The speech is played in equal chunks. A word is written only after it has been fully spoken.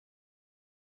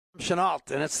Chenault,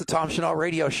 and it's the Tom Chenault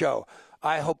Radio Show.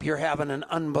 I hope you're having an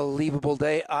unbelievable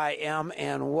day. I am,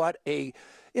 and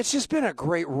it's just been a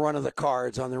great run of the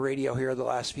cards on the radio here the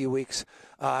last few weeks.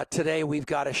 Today we've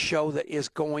got a show that is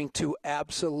going to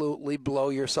absolutely blow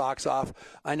your socks off.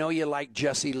 I know you like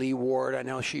Jessie Lee Ward. I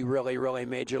know she really, really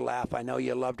made you laugh. I know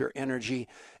you loved her energy,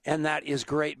 and that is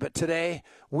great. But today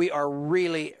we are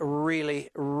really, really,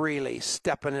 really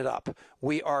stepping it up.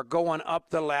 We are going up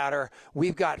the ladder.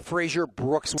 We've got Frazer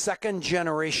Brookes,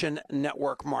 second-generation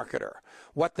network marketer.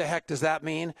 What the heck does that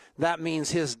mean? That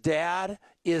means his dad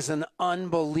is an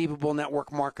unbelievable network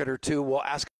marketer, too. We'll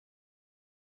ask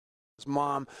his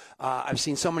mom. I've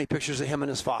seen so many pictures of him and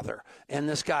his father, and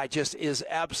this guy just is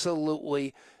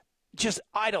absolutely just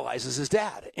idolizes his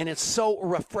dad, and it's so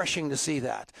refreshing to see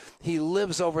that. He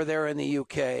lives over there in the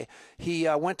UK. He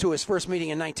went to his first meeting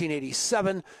in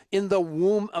 1987 in the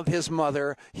womb of his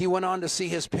mother. He went on to see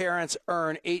his parents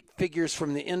earn 8 figures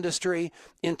from the industry.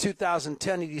 In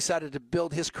 2010, he decided to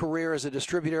build his career as a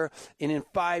distributor, and in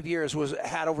 5 years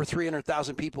had over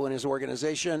 300,000 people in his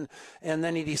organization. And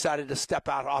then he decided to step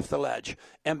out off the ledge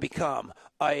and become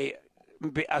a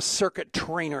circuit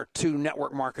trainer to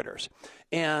network marketers.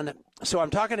 And so I'm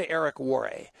talking to Eric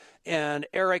Worre, and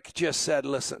Eric just said,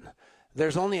 listen,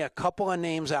 there's only a couple of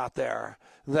names out there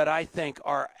that I think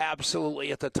are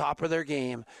absolutely at the top of their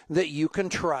game, that you can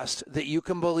trust, that you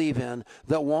can believe in,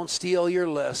 that won't steal your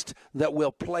list, that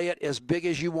will play it as big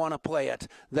as you want to play it,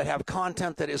 that have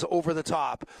content that is over the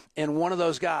top. And one of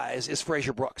those guys is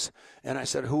Frazer Brookes. And I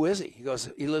said, who is he? He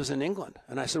goes, he lives in England.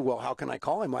 And I said, well, how can I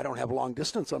call him? I don't have long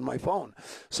distance on my phone.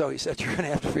 So he said, you're going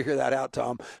to have to figure that out,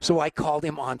 Tom. So I called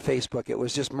him on Facebook. It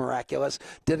was just miraculous.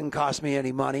 Didn't cost me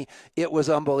any money. It was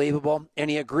unbelievable.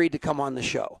 And he agreed to come on the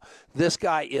show. This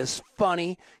guy is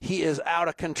funny. He is out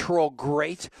of control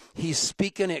great. He's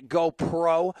speaking at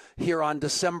GoPro here on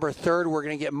December 3rd. We're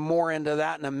going to get more into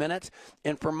that in a minute.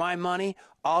 And for my money,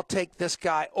 I'll take this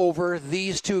guy over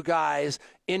these two guys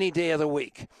any day of the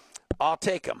week. I'll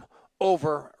take him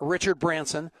over Richard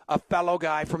Branson, a fellow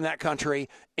guy from that country,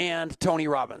 and Tony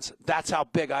Robbins. That's how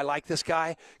big I like this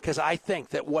guy, because I think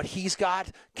that what he's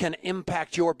got can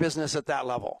impact your business at that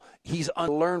level.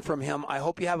 Learn from him. I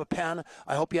hope you have a pen.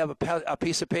 I hope you have a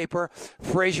piece of paper.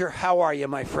 Frazer, how are you,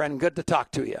 my friend? Good to talk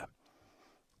to you.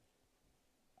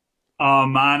 Oh,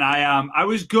 man, I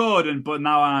was good, but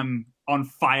now I'm on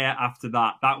fire after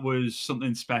that. That was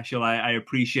something special. I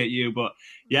appreciate you. But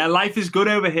yeah, life is good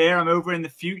over here. I'm over in the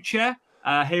future.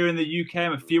 Here in the UK,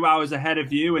 I'm a few hours ahead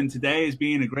of you, and today has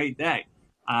been a great day.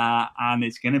 And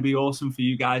it's going to be awesome for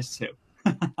you guys too.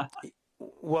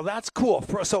 Well, that's cool.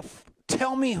 So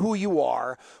tell me who you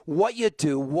are, what you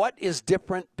do, what is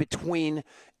different between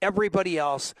everybody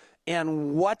else,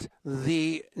 and what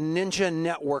the Ninja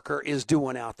Networker is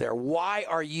doing out there. Why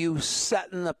are you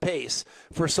setting the pace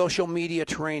for social media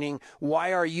training?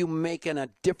 Why are you making a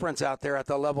difference out there at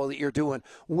the level that you're doing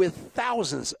with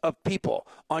thousands of people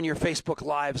on your Facebook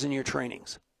Lives and your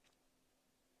trainings?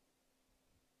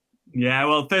 Yeah,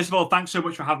 well, first of all, thanks so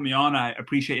much for having me on. I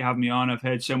appreciate you having me on. I've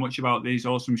heard so much about these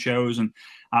awesome shows, and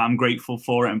I'm grateful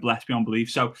for it and blessed beyond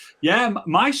belief. So, yeah,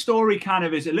 my story kind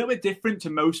of is a little bit different to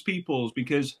most people's,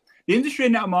 because the industry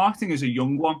of network marketing is a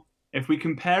young one. If we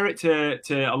compare it to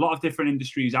a lot of different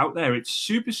industries out there, it's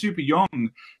super, super young.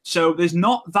 So there's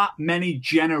not that many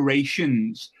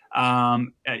generations,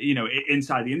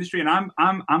 inside the industry. And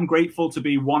I'm grateful to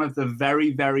be one of the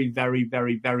very, very, very,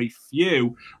 very, very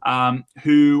few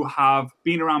who have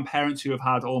been around parents who have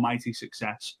had almighty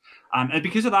success. And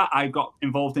because of that, I got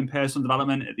involved in personal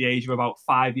development at the age of about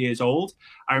 5 years old.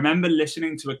 I remember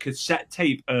listening to a cassette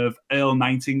tape of Earl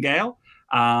Nightingale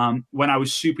when I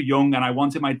was super young, and I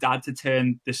wanted my dad to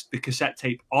turn the cassette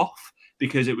tape off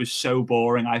because it was so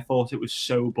boring. I thought it was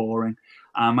so boring.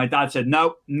 My dad said,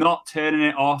 no, not turning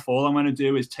it off. All I'm going to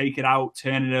do is take it out,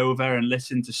 turn it over, and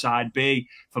listen to side B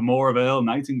for more of Earl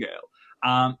Nightingale.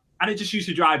 And it just used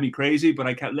to drive me crazy, but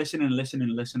I kept listening and listening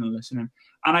and listening and listening.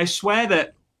 And I swear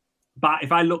that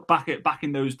if I look back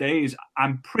in those days,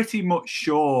 I'm pretty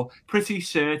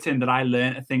certain that I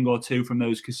learned a thing or two from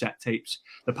those cassette tapes.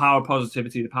 The power of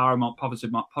positivity, the power of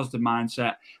positive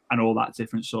mindset, and all that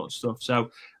different sort of stuff.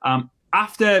 So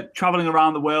after traveling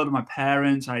around the world with my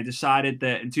parents, I decided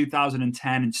that in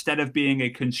 2010, instead of being a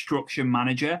construction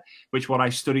manager, which what I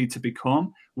studied to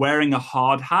become, wearing a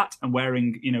hard hat and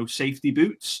wearing, safety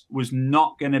boots was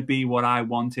not going to be what I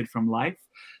wanted from life.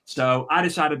 So I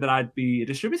decided that I'd be a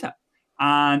distributor.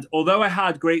 And although I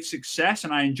had great success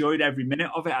and I enjoyed every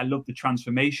minute of it, I loved the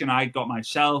transformation I got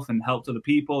myself and helped other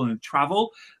people and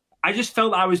travel, I just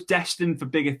felt I was destined for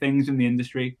bigger things in the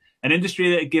industry. an industry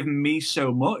that had given me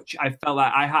so much. I felt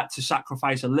like I had to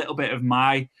sacrifice a little bit of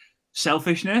my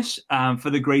selfishness for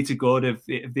the greater good of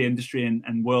the industry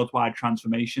and worldwide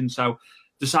transformation. So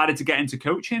decided to get into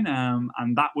coaching,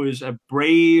 and that was a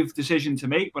brave decision to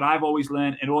make. But I've always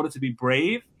learned, in order to be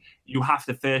brave, you have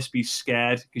to first be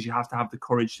scared, because you have to have the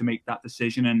courage to make that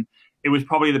decision. And it was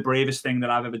probably the bravest thing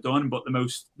that I've ever done, but the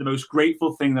most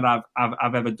grateful thing that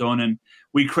I've ever done. And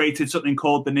we created something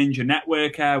called the Ninja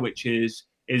Networker, which is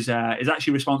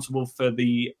actually responsible for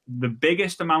the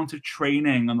biggest amount of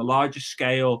training on the largest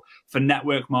scale for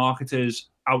network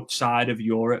marketers outside of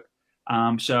Europe.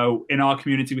 So in our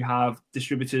community, we have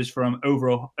distributors from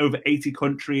over 80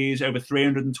 countries, over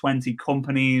 320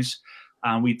 companies.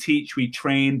 We teach, we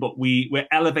train, but we're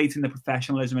elevating the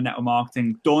professionalism of network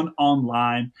marketing done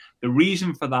online. The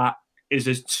reason for that is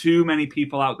there's too many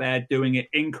people out there doing it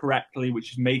incorrectly,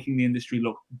 which is making the industry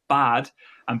look bad,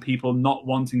 and people not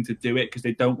wanting to do it because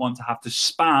they don't want to have to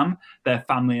spam their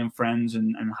family and friends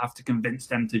and have to convince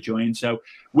them to join. So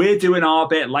we're doing our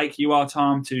bit, like you are,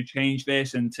 Tom, to change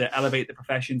this and to elevate the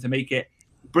profession, to make it,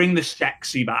 bring the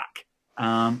sexy back.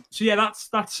 So yeah,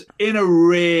 that's in a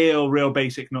real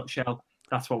basic nutshell.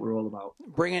 That's what we're all about.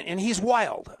 Bring it, and he's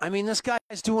wild. I mean, this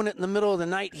guy's doing it in the middle of the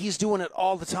night. He's doing it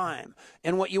all the time.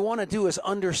 And what you want to do is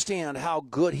understand how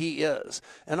good he is.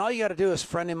 And all you got to do is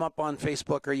friend him up on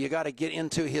Facebook, or you got to get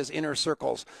into his inner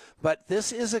circles. But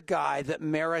this is a guy that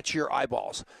merits your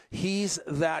eyeballs. He's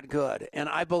that good, and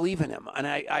I believe in him. And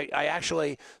I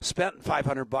actually spent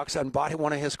 $500 and bought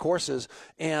one of his courses,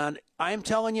 and I'm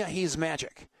telling you, he's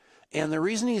magic. And the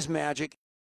reason he's magic,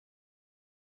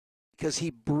 because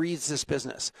he breathes this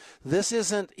business. This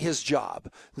isn't his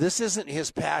job. This isn't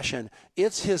his passion.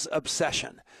 It's his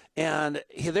obsession. And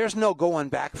there's no going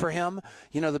back for him.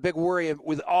 You know, the big worry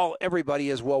with everybody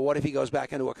is, well, what if he goes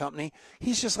back into a company?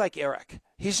 He's just like Eric.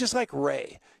 He's just like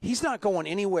Ray. He's not going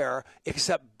anywhere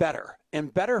except better,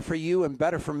 and better for you and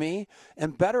better for me,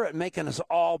 and better at making us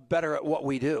all better at what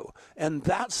we do. And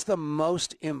that's the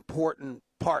most important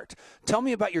part. Tell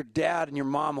me about your dad and your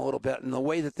mom a little bit, and the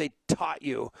way that they taught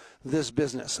you this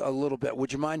business a little bit.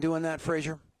 Would you mind doing that,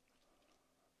 Frazer?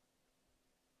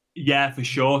 Yeah, for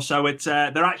sure. So it's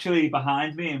they're actually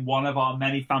behind me in one of our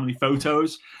many family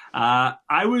photos.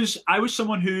 I was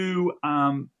someone who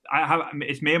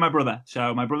it's me and my brother.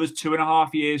 So my brother's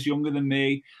 2.5 years younger than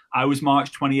me. I was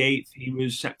March 28th. He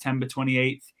was September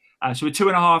 28th. So we're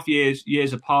 2.5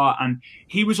 years apart, and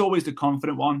he was always the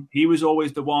confident one. He was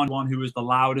always the one who was the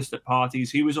loudest at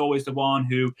parties. He was always the one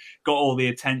who got all the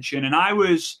attention, and I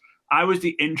was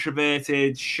the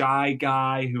introverted, shy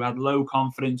guy who had low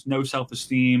confidence, no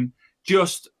self-esteem,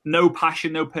 just no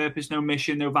passion, no purpose, no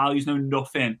mission, no values, no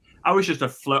nothing. I was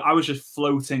just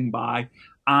floating by.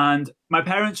 And my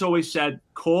parents always said,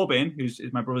 Corbin,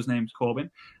 my brother's name's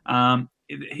Corbin,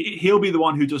 he'll be the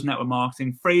one who does network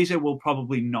marketing. Frazer will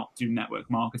probably not do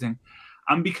network marketing.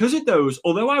 And because of those,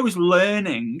 although I was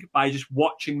learning by just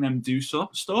watching them do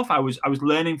stuff, I was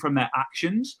learning from their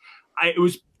actions. It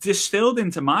was distilled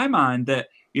into my mind that,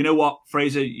 you know what,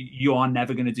 Frazer, you are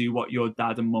never going to do what your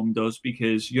dad and mum does,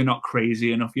 because you're not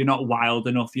crazy enough, you're not wild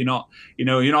enough, you're not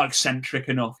eccentric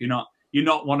enough, you're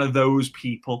not one of those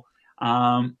people.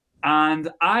 And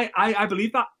I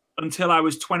believe that until I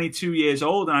was 22 years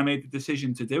old, and I made the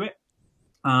decision to do it.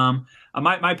 And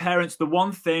my parents, the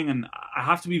one thing, and I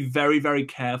have to be very, very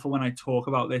careful when I talk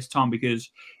about this, Tom,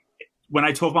 because when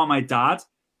I talk about my dad,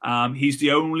 he's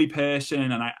the only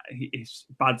person, and it's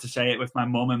bad to say it with my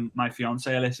mum and my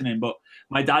fiance are listening, but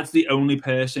my dad's the only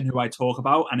person who I talk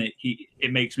about, and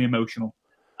it makes me emotional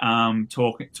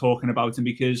talking about him,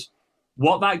 because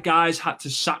what that guy's had to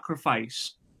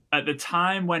sacrifice at the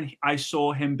time when I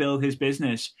saw him build his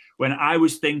business, when I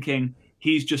was thinking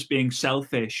he's just being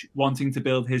selfish, wanting to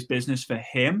build his business for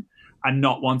him and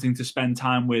not wanting to spend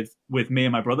time with me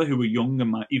and my brother, who were young,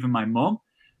 and even my mum.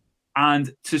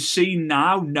 And to see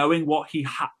now, knowing what he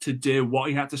had to do, what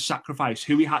he had to sacrifice,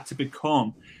 who he had to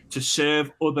become to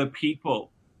serve other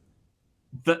people,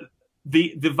 the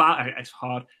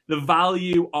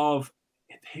value of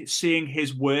seeing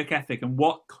his work ethic and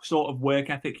what sort of work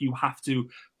ethic you have to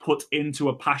put into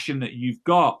a passion that you've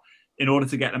got in order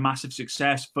to get a massive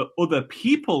success for other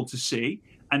people to see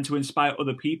and to inspire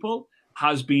other people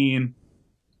has been,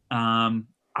 I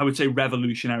would say,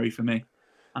 revolutionary for me.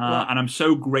 And I'm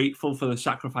so grateful for the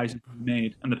sacrifices he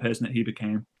made and the person that he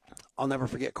became. I'll never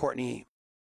forget Courtney.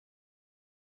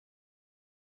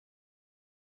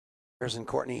 And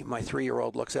Courtney, my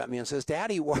 3-year-old, looks at me and says,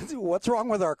 "Daddy, what's wrong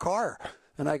with our car?"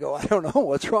 And I go, "I don't know.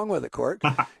 What's wrong with it, Court?"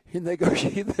 And they go,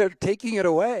 they're taking it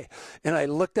away. And I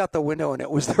looked out the window, and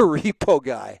it was the repo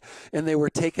guy, and they were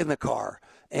taking the car.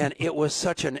 And it was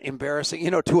such an embarrassing,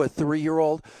 to a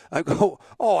 3-year-old. I go,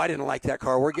 oh, I didn't like that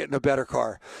car. We're getting a better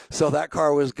car. So that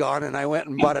car was gone, and I went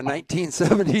and bought a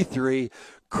 1973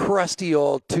 crusty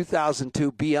old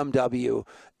 2002 BMW,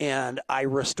 and I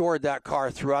restored that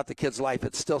car throughout the kid's life.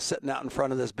 It's still sitting out in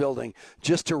front of this building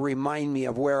just to remind me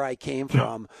of where I came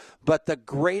from. But the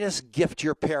greatest gift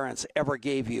your parents ever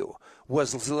gave you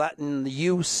was letting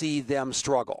you see them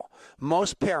struggle.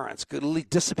 Most parents could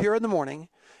disappear in the morning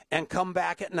and come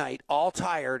back at night all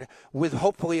tired with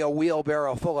hopefully a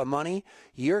wheelbarrow full of money.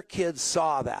 Your kids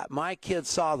saw that. My kids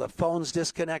saw the phones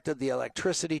disconnected, the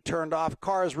electricity turned off,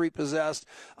 cars repossessed.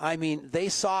 I mean, they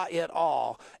saw it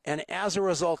all. And as a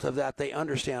result of that, they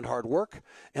understand hard work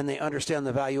and they understand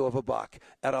the value of a buck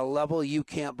at a level you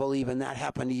can't believe. And that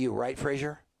happened to you, right,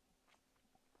 Frazer?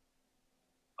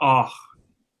 Oh,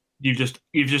 you've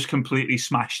just completely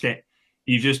smashed it.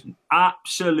 You just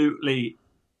absolutely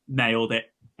nailed it.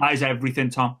 That is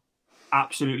everything, Tom.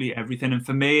 Absolutely everything. And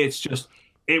for me,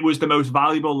 it was the most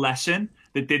valuable lesson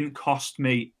that didn't cost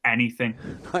me anything.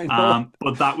 I know.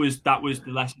 But that was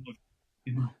the lesson of,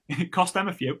 it cost them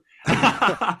a few.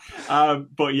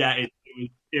 But yeah,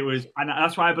 it was, and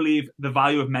that's why I believe the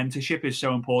value of mentorship is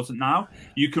so important now.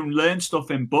 You can learn stuff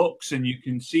in books and you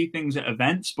can see things at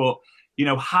events, but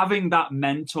having that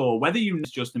mentor, whether it's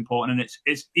just important, and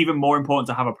it's even more important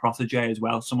to have a protege as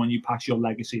well, someone you pass your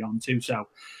legacy on to.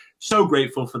 So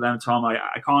grateful for them, Tom. I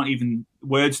can't even,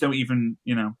 words don't even,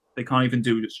 they can't even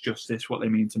do justice what they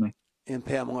mean to me. And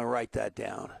Pamela, write that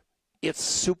down. It's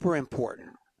super important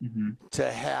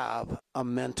to have a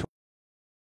mentor.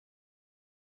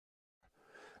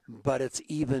 But it's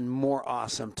even more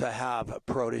awesome to have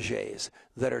proteges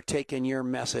that are taking your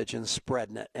message and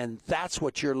spreading it. And that's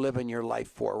what you're living your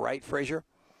life for, right, Frazer?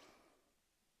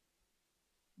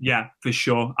 Yeah, for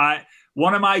sure.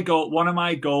 One of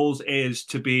my goals is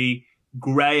to be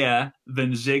grayer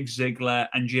than Zig Ziglar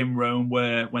and Jim Rohn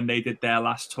were when they did their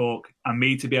last talk, and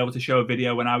me to be able to show a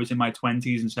video when I was in my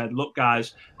 20s and said, look,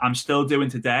 guys, I'm still doing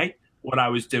today what I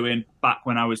was doing back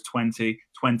when I was 20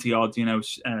 odd,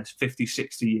 50,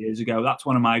 60 years ago. That's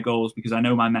one of my goals because I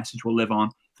know my message will live on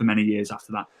for many years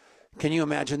after that. Can you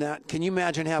imagine that? Can you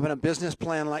imagine having a business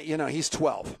plan like, he's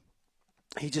 12.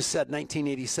 He just said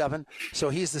 1987, so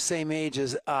he's the same age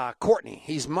as Courtney.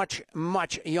 He's much,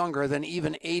 much younger than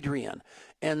even Adrian.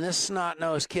 And this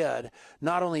snot-nosed kid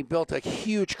not only built a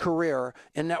huge career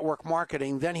in network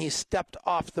marketing, then he stepped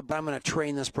off I'm going to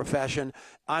train this profession.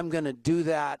 I'm going to do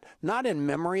that, not in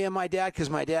memory of my dad, because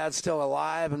my dad's still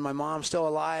alive and my mom's still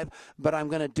alive, but I'm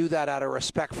going to do that out of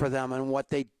respect for them and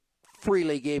what they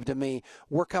freely gave to me.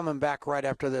 We're coming back right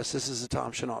after this. This is the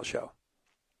Tom Chenault Show.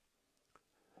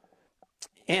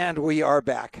 And we are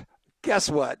back. Guess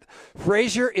what?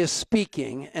 Frazer is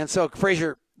speaking. And so,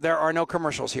 Frazer, there are no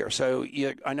commercials here. So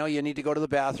I know you need to go to the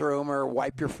bathroom or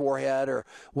wipe your forehead or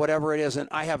whatever it is. And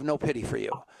I have no pity for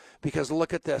you because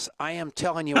look at this. I am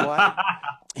telling you what.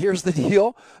 Here's the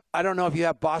deal. I don't know if you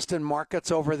have Boston markets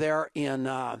over there in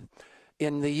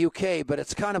the UK, but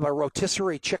it's kind of a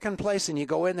rotisserie chicken place, and you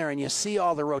go in there and you see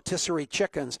all the rotisserie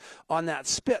chickens on that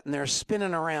spit, and they're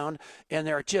spinning around, and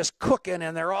they're just cooking,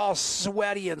 and they're all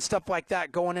sweaty and stuff like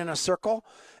that going in a circle,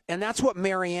 and that's what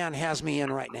Marianne has me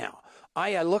in right now.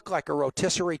 I look like a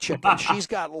rotisserie chicken. She's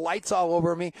got lights all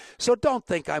over me, so don't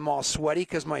think I'm all sweaty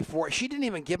because my forehead. She didn't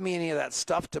even give me any of that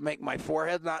stuff to make my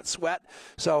forehead not sweat,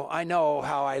 so I know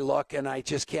how I look, and I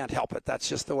just can't help it. That's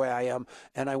just the way I am,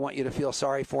 and I want you to feel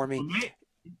sorry for me.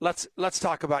 Let's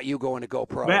talk about you going to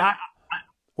GoPro.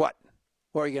 What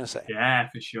are you going to say? Yeah,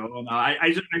 for sure. No,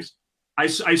 I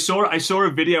saw a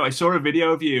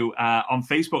video of you on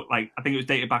Facebook. Like I think it was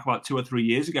dated back about 2 or 3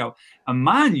 years ago. And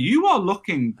man, you are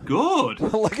looking good.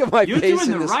 Look at my face. You're doing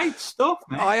the right stuff,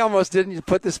 man. I almost didn't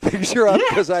put this picture up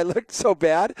because I looked so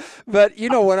bad. But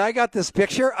when I got this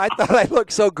picture, I thought I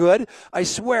looked so good. I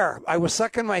swear, I was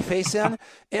sucking my face in,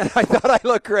 and I thought I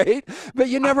looked great. But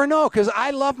you never know because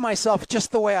I love myself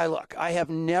just the way I look. I have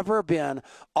never been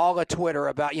all a Twitter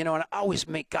about and I always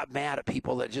got mad at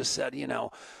people that just said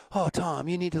oh, Tom,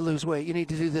 you need to lose weight. You need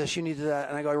to do this. You need to do that.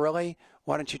 And I go, really?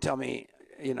 Why don't you tell me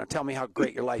how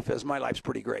great your life is? My life's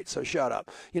pretty great. So shut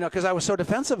up. Because I was so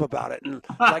defensive about it. And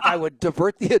like I would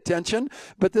divert the attention.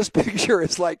 But this picture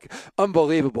is like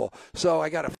unbelievable. So I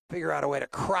got to figure out a way to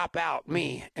crop out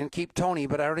me and keep Tony.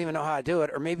 But I don't even know how to do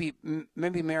it. Or maybe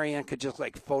Marianne could just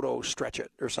like photo stretch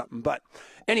it or something. But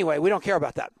anyway, we don't care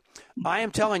about that. I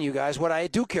am telling you guys what I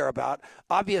do care about.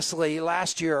 Obviously,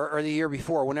 last year or the year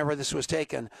before, whenever this was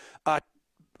taken,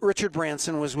 Richard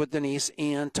Branson was with Denise,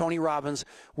 and Tony Robbins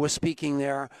was speaking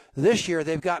there. This year,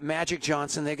 they've got Magic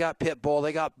Johnson, they got Pitbull,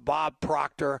 they got Bob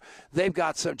Proctor, they've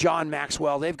got some John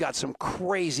Maxwell, they've got some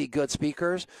crazy good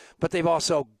speakers, but they've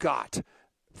also got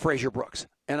Frazer Brookes.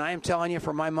 And I am telling you,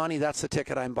 for my money, that's the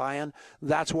ticket I'm buying.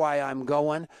 That's why I'm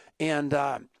going. And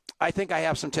I think I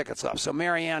have some tickets left. So,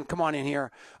 Marianne, come on in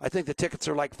here. I think the tickets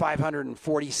are like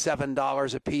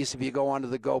 $547 a piece if you go onto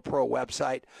the GoPro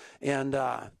website. And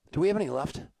do we have any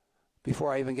left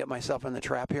before I even get myself in the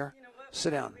trap here? You know what?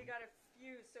 Sit down. We got a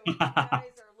few, so if you guys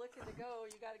are looking to go,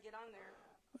 you got to get on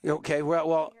there. Okay, well,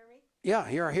 Can you hear me? yeah,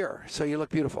 you're here. So you look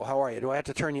beautiful. How are you? Do I have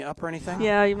to turn you up or anything?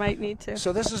 Yeah, you might need to.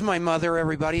 So this is my mother,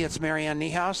 everybody. It's Marianne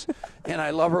Niehaus, and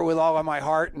I love her with all of my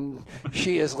heart, and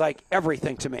she is like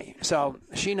everything to me. So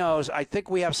she knows. I think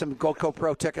we have some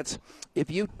GoPro tickets.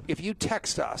 If you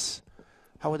text us,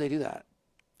 how would they do that?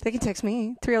 They can text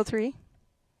me, 303.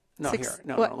 No, Six, here.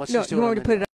 No, what? no. Let's No, just do you it. want me to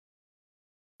put it up?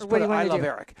 Or what do you want I me to love do?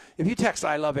 Eric. If you text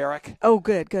I love Eric. Oh,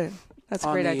 good. That's a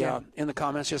On great the, idea. in the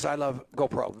comments, just I love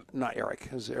GoPro, not Eric,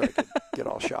 because Eric could get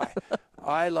all shy.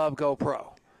 I love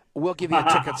GoPro. We'll give you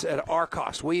tickets at our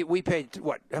cost. We paid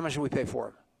what? How much did we pay for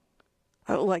them?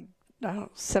 Oh, like I don't know,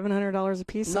 $700 a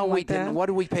piece. No, something we like didn't. That. What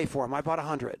did we pay for them? I bought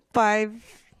 100. $5.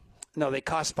 No, they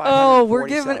cost $547. Oh,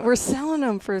 we're selling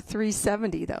them for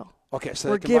 $370 though. Okay, so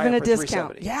we're they can buy giving them a for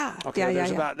discount. $370. Yeah. Okay,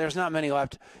 Yeah. there's not many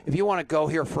left. If you want to go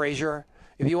here, Frazer.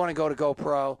 If you want to go to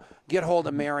GoPro, get hold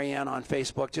of Marianne on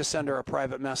Facebook. Just send her a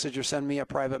private message or send me a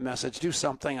private message. Do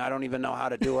something. I don't even know how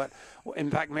to do it.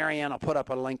 In fact, Marianne will put up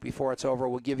a link before it's over.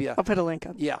 We'll give you. I'll put a link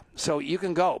up. Yeah, so you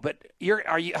can go. But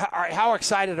how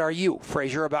excited are you,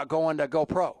 Frazer, about going to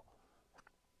GoPro?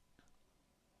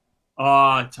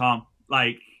 Oh, Tom,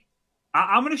 like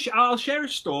I'll share a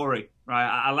story, right?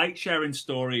 I like sharing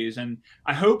stories, and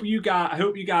I hope you guys,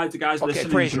 the guys Okay,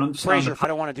 listening, Frazer, can understand. I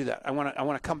don't want to do that. I want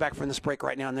to come back from this break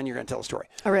right now, and then you're going to tell a story.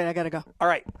 All right, I got to go. All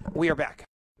right, we are back.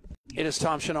 It is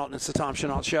Tom Chenault, and it's the Tom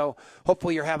Chenault Show.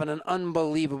 Hopefully you're having an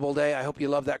unbelievable day. I hope you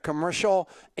love that commercial.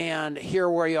 And here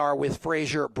we are with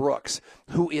Frazer Brookes,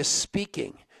 who is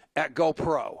speaking at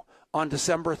GoPro on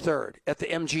December 3rd at the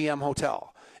MGM Hotel.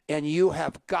 And you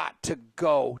have got to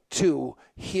go to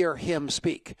hear him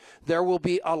speak. There will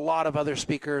be a lot of other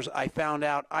speakers. I found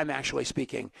out I'm actually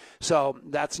speaking. So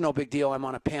that's no big deal. I'm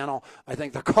on a panel. I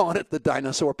think they're calling it the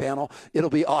dinosaur panel. It'll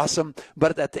be awesome.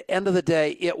 But at the end of the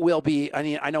day, it will be,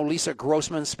 I know Lisa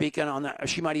Grossman's speaking on that.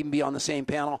 She might even be on the same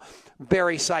panel.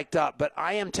 Very psyched up. But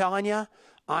I am telling you,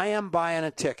 I am buying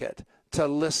a ticket to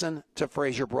listen to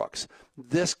Frazer Brookes.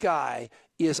 This guy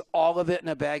is all of it in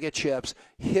a bag of chips.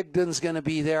 Higdon's going to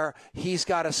be there. He's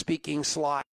got a speaking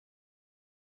slot.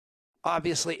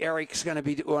 Obviously, Eric's going to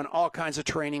be doing all kinds of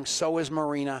training. So is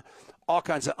Marina. All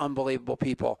kinds of unbelievable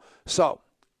people. So,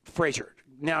 Frazer,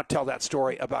 now tell that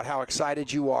story about how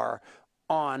excited you are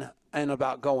on and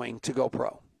about going to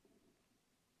GoPro.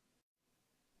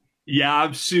 Yeah,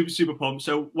 I'm super pumped.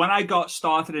 So when I got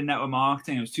started in network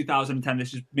marketing, it was 2010.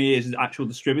 This is me as an actual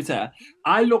distributor.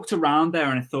 I looked around there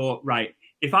and I thought, right,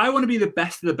 if I want to be the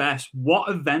best of the best, what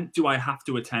event do I have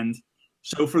to attend?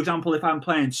 So, for example, if I'm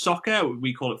playing soccer,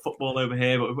 we call it football over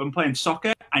here, but if I'm playing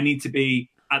soccer, I need to be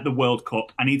at the World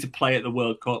Cup. I need to play at the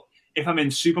World Cup. If I'm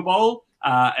in Super Bowl,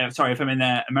 if I'm in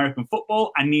American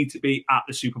football, I need to be at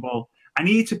the Super Bowl. I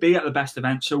need to be at the best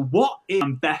event. So what is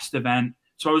the best event?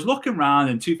 So I was looking around,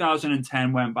 and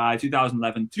 2010 went by,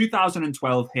 2011,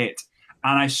 2012 hit,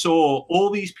 and I saw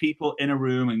all these people in a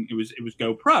room, and it was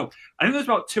GoPro. I think there was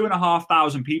about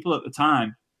 2,500 people at the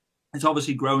time. It's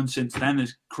obviously grown since then.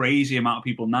 There's a crazy amount of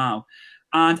people now.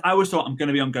 And I always thought, I'm going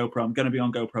to be on GoPro. I'm going to be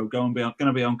on GoPro. Going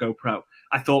to be on GoPro.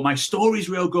 I thought my story's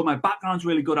real good. My background's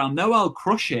really good. I'll know I'll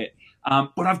crush it.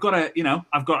 But I've got to,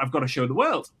 I've got to show the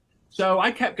world. So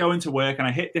I kept going to work and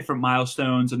I hit different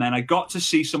milestones. And then I got to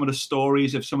see some of the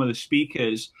stories of some of the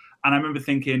speakers. And I remember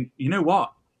thinking, you know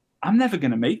what? I'm never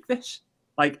going to make this.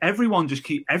 Like everyone's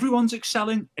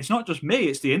excelling. It's not just me.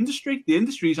 It's the industry. The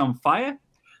industry's on fire.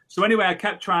 So anyway, I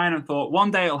kept trying and thought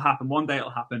one day it'll happen. One day it'll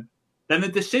happen. Then the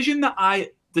decision that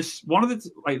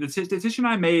the decision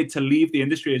I made to leave the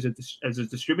industry as a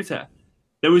distributor,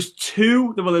 there was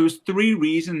three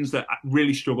reasons that I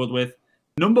really struggled with.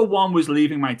 Number one was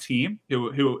leaving my team,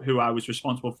 who I was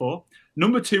responsible for.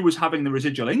 Number two was having the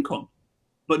residual income.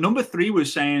 But number three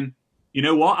was saying, you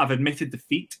know what? I've admitted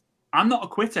defeat. I'm not a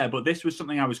quitter, but this was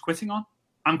something I was quitting on.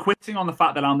 I'm quitting on the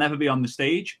fact that I'll never be on the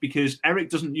stage because Eric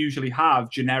doesn't usually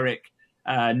have generic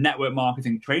network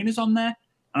marketing trainers on there.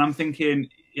 And I'm thinking,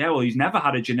 yeah, well, he's never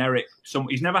had a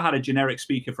generic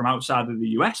speaker from outside of the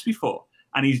US before.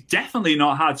 And he's definitely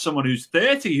not had someone who's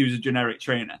 30 who's a generic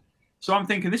trainer. So I'm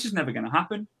thinking this is never going to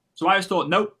happen. So I just thought,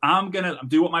 nope, I'm going to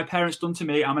do what my parents done to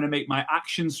me. I'm going to make my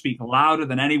actions speak louder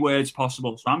than any words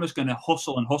possible. So I'm just going to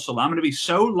hustle and hustle. I'm going to be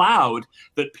so loud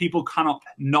that people cannot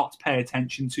not pay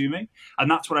attention to me.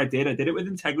 And that's what I did. I did it with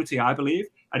integrity, I believe.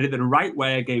 I did it the right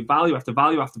way. I gave value after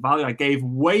value after value. I gave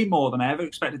way more than I ever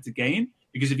expected to gain.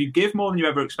 Because if you give more than you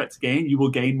ever expect to gain, you will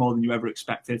gain more than you ever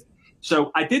expected.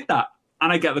 So I did that.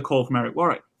 And I get the call from Eric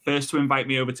Warwick. First to invite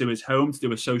me over to his home to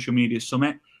do a social media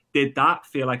summit. Did that,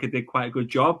 feel like I did quite a good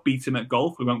job, beat him at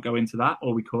golf. We won't go into that,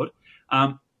 or we could.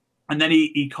 And then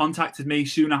he contacted me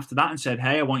soon after that and said,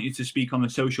 hey, I want you to speak on the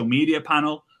social media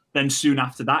panel. Then soon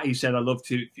after that, he said, I'd love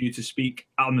for you to speak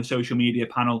on the social media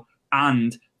panel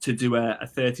and to do a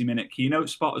 30-minute keynote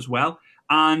spot as well.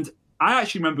 And I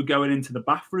actually remember going into the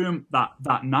bathroom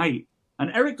that night,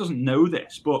 and Eric doesn't know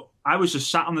this, but I was just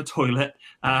sat on the toilet.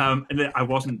 And I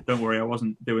wasn't, don't worry, I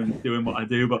wasn't doing what I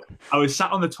do, but I was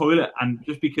sat on the toilet, and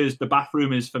just because the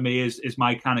bathroom is, for me, is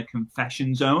my kind of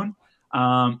confession zone.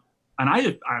 And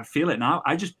I feel it now.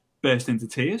 I just burst into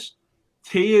tears.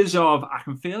 Tears of, I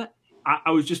can feel it. I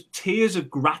was just tears of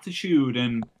gratitude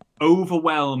and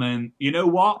overwhelm. And you know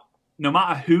what? No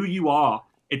matter who you are,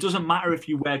 it doesn't matter if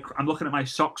you wear, I'm looking at my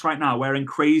socks right now, wearing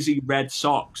crazy red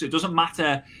socks. It doesn't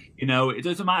matter, you know, it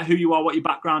doesn't matter who you are, what your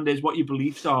background is, what your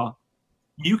beliefs are.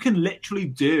 You can literally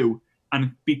do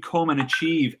and become and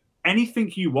achieve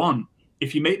anything you want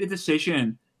if you make the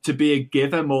decision to be a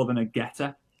giver more than a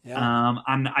getter. Yeah.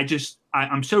 And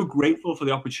I'm so grateful for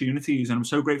the opportunities, and I'm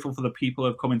so grateful for the people who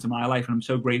have come into my life, and I'm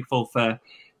so grateful for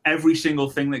every single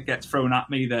thing that gets thrown at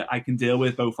me that I can deal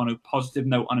with, both on a positive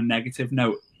note, on a negative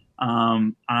note.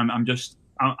 I'm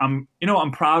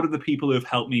proud of the people who have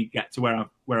helped me get to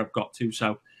where I've got to.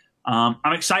 So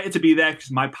I'm excited to be there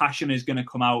because my passion is going to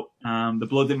come out. The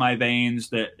blood in my veins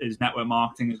that is network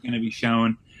marketing is going to be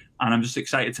shown, and I'm just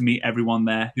excited to meet everyone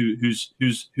there who's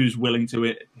willing to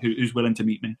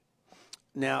meet me.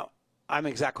 Now, I'm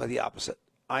exactly the opposite.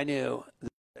 I knew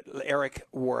that Eric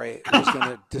Warwick was going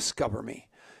to discover me,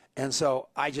 and so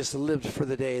I just lived for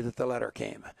the day that the letter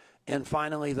came. And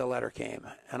finally, the letter came,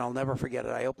 and I'll never forget it.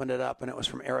 I opened it up, and it was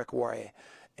from Eric Warwick,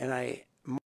 and I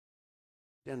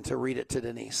and to read it to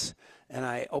Denise, and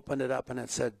I opened it up, and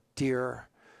it said, "Dear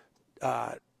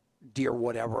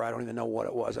whatever." I don't even know what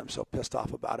it was. I'm so pissed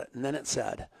off about it. And then it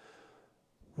said,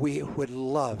 "We would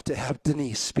love to have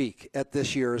Denise speak at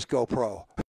this year's GoPro."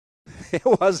 It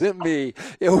wasn't me.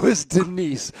 It was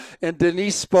Denise. And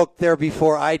Denise spoke there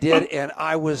before I did, and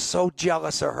I was so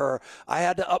jealous of her. I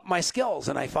had to up my skills,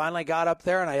 and I finally got up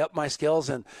there, and I upped my skills,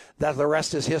 and the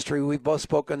rest is history. We've both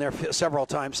spoken there several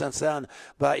times since then.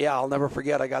 But, yeah, I'll never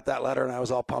forget I got that letter, and I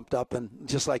was all pumped up, and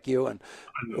just like you, and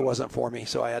it wasn't for me.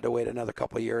 So I had to wait another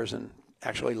couple of years and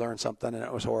actually learn something, and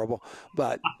it was horrible.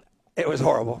 But it was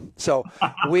horrible. So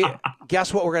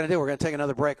guess what we're going to do? We're going to take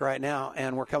another break right now,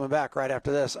 and we're coming back right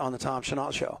after this on the Tom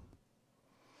Chenault Show.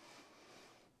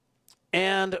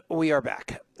 And we are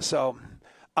back. So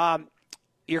when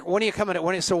are you coming?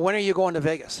 When are you going to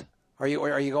Vegas? Are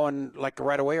you going like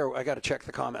right away, or I got to check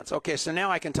the comments? Okay, so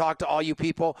now I can talk to all you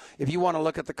people. If you want to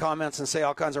look at the comments and say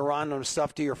all kinds of random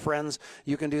stuff to your friends,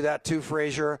 you can do that too,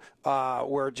 Frazer.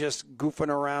 We're just goofing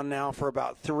around now for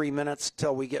about 3 minutes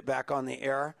till we get back on the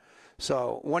air.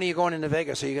 So when are you going into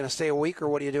Vegas? Are you going to stay a week, or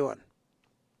what are you doing?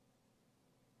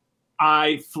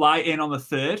 I fly in on the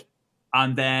 3rd,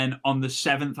 and then on the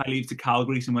 7th I leave to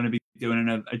Calgary. So I'm going to be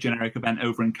doing a generic event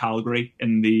over in Calgary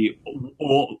in the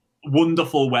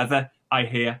wonderful weather, I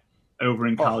hear, over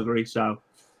in Calgary. So,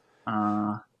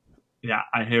 yeah,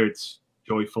 I hear it's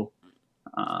joyful.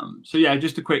 So, yeah,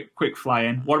 just a quick fly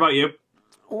in. What about you?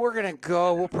 We're going to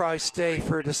go. We'll probably stay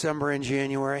for December and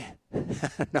January.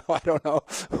 No, I don't know.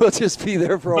 We'll just be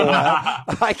there for a while.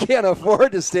 I can't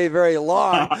afford to stay very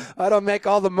long. I don't make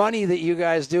all the money that you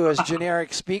guys do as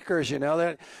generic speakers, you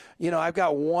know. I've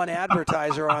got one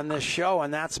advertiser on this show,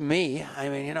 and that's me. I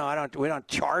mean, we don't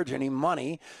charge any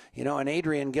money, and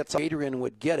Adrian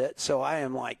would get it. So I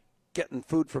am like getting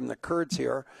food from the Kurds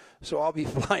here. So I'll be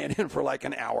flying in for like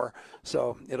an hour.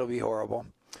 So it'll be horrible.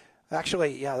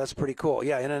 Actually, yeah, that's pretty cool.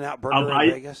 Yeah, In-N-Out Burger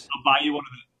in Vegas. I'll buy you one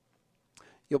of those.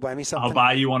 You'll buy me something? I'll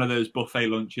buy you one of those buffet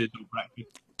lunches or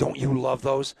breakfast. Don't you love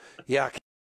those? Yeah.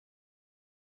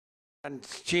 And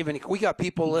we got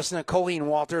people listening. Colleen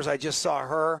Walters, I just saw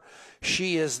her.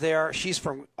 She is there. She's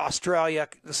from Australia.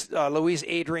 Louise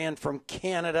Adrian from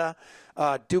Canada.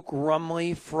 Duke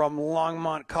Rumley from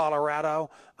Longmont, Colorado.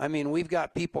 I mean, we've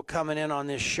got people coming in on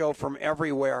this show from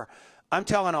everywhere. I'm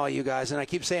telling all you guys, and I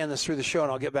keep saying this through the show, and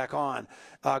I'll get back on.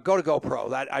 Go to GoPro.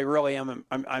 That I really am.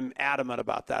 I'm adamant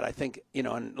about that. I think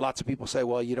and lots of people say,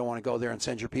 well, you don't want to go there and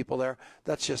send your people there.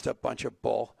 That's just a bunch of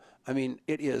bull. I mean,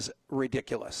 it is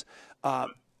ridiculous.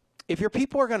 If your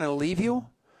people are going to leave you,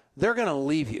 they're going to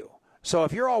leave you. So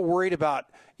if you're all worried about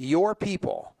your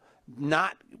people,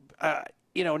 not,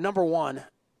 number one,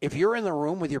 if you're in the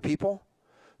room with your people,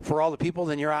 for all the people,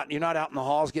 then you're not out in the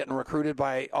halls getting recruited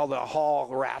by all the hall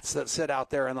rats that sit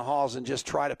out there in the halls and just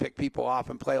try to pick people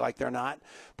off and play like they're not.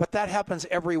 But that happens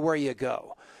everywhere you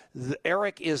go.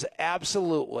 Eric is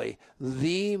absolutely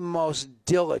the most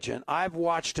diligent. I've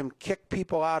watched him kick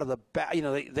people out of the back.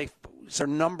 They their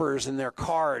numbers and their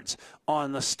cards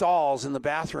on the stalls in the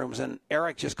bathrooms, and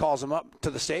Eric just calls them up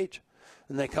to the stage.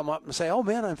 And they come up and say, "Oh,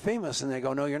 man, I'm famous." And they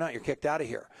go, "No, you're not. You're kicked out of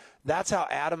here." That's how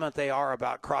adamant they are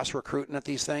about cross-recruiting at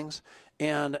these things.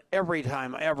 And every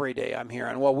day I'm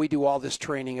hearing, "Well, we do all this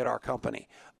training at our company."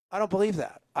 I don't believe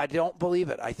that. I don't believe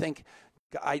it. I think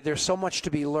there's so much to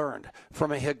be learned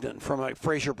from a Higdon, from a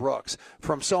Frazer Brookes,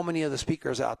 from so many of the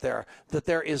speakers out there, that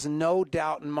there is no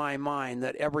doubt in my mind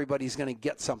that everybody's going to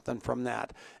get something from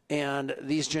that. And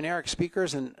these generic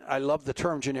speakers, and I love the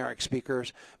term generic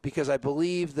speakers, because I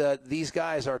believe that these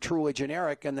guys are truly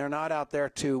generic, and they're not out there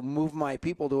to move my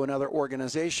people to another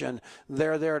organization.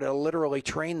 They're there to literally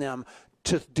train them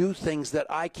to do things that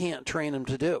I can't train them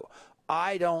to do.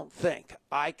 I don't think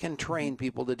I can train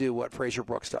people to do what Frazer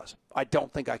Brookes does. I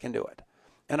don't think I can do it.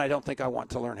 And I don't think I want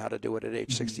to learn how to do it at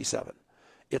age 67.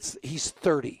 He's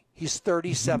 30. He's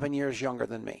 37 years younger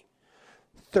than me.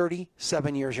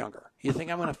 37 years younger. You think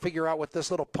I'm going to figure out what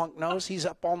this little punk knows? He's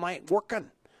up all night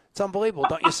working. It's unbelievable,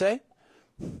 don't you say?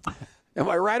 Am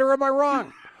I right or am I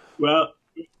wrong? Well,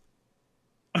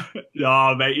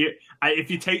 no, mate.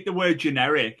 If you take the word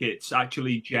generic, it's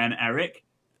actually Gen Eric.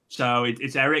 So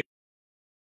it's Eric.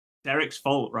 Eric's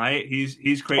fault, right?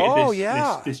 He's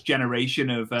created this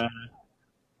generation of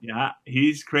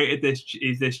he's created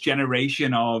this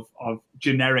generation of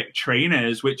generic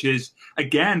trainers, which is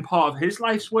again part of his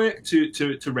life's work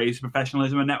to raise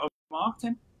professionalism and network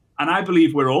marketing. And I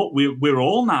believe we're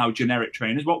all now generic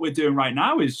trainers. What we're doing right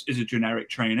now is a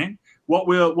generic training. What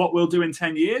we'll do in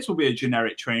 10 years will be a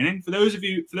generic training. For those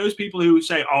people who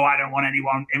say, "Oh, I don't want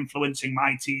anyone influencing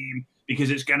my team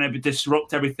because it's going to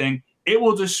disrupt everything," it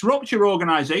will disrupt your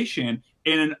organization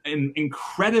in an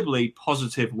incredibly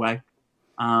positive way.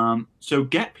 So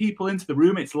get people into the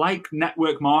room. It's like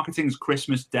network marketing's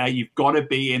Christmas Day. You've got to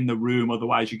be in the room,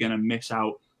 otherwise you're going to miss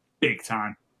out big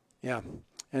time. Yeah.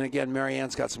 And again,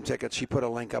 Marianne's got some tickets. She put a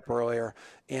link up earlier.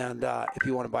 And if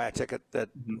you want to buy a ticket, that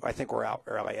I think we're out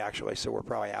early, actually, so we're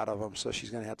probably out of them. So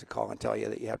she's going to have to call and tell you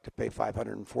that you have to pay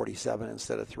 $547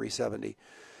 instead of $370.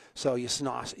 So you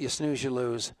snooze, you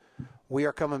lose. We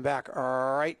are coming back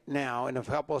right now in a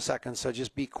couple of seconds, so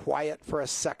just be quiet for a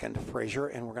second, Frazer,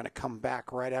 and we're going to come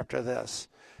back right after this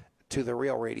to the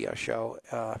real radio show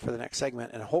for the next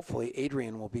segment, and hopefully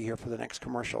Adrian will be here for the next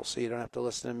commercial, so you don't have to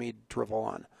listen to me drivel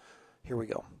on. Here we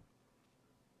go.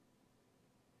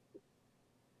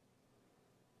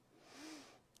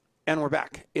 And we're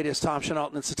back. It is Tom Chenault,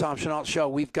 and it's the Tom Chenault Show.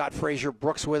 We've got Frazer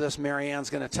Brookes with us. Marianne's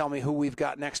going to tell me who we've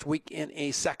got next week in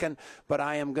a second, but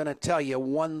I am going to tell you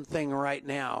one thing right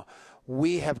now.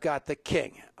 We have got the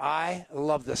king. I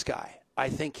love this guy. I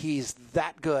think he's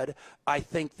that good. I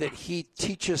think that he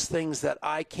teaches things that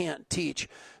I can't teach.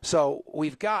 So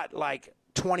we've got like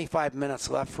 25 minutes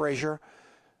left, Frazer.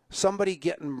 Somebody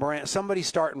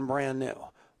starting brand new.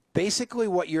 Basically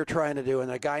what you're trying to do,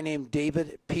 and a guy named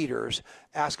David Peters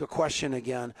asked a question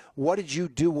again, what did you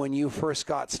do when you first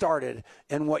got started?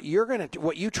 And what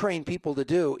you train people to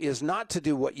do is not to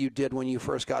do what you did when you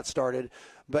first got started,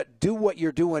 but do what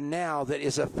you're doing now that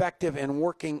is effective and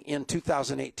working in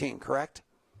 2018, correct?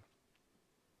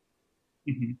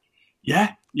 Mm-hmm.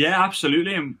 Yeah,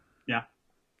 absolutely. Yeah.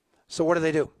 So what do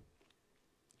they do?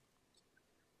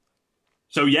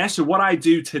 So what I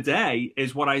do today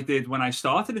is what I did when I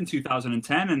started in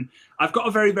 2010. And I've got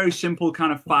a very, very simple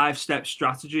kind of 5-step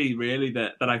strategy, really,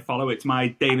 that I follow. It's my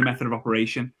daily method of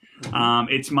operation.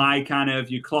 It's my kind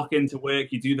of, you clock into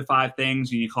work, you do the 5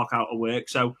 things, and you clock out of work.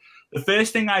 So the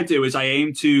first thing I do is I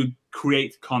aim to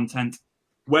create content,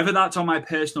 whether that's on my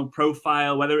personal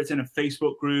profile, whether it's in a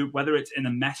Facebook group, whether it's in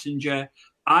a messenger.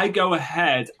 I go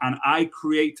ahead and I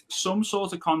create some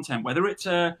sort of content, whether it's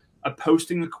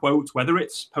posting a quote, whether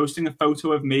it's posting a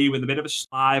photo of me with a bit of a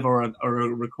live or a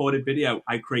recorded video.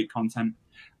 I create content.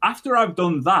 After I've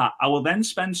done that, I will then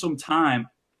spend some time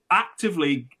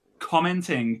actively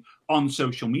commenting on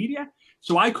social media.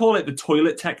 So I call it the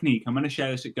toilet technique. I'm going to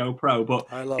share this at GoPro, but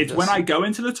it's when I go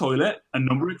into the toilet a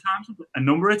number of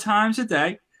times a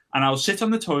day, and I'll sit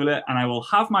on the toilet and I will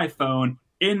have my phone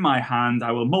in my hand.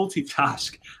 I will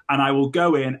multitask, and I will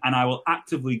go in and I will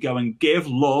actively go and give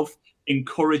love,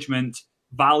 encouragement,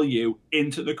 value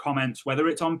into the comments, whether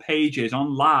it's on pages,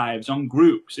 on lives, on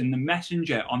groups, in the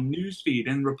messenger, on newsfeed,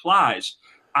 in replies,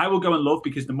 I will go and love,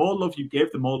 because the more love you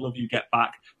give, the more love you get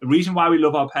back. The reason why we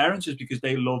love our parents is because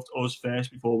they loved us first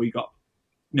before we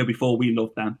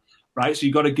loved them, right? So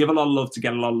you've got to give a lot of love to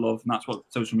get a lot of love, and that's what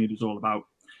social media is all about.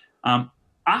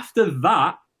 After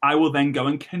that, I will then go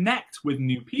and connect with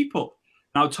new people.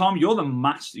 Now, Tom, you're the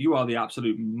master. You are the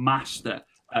absolute master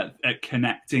at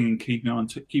connecting and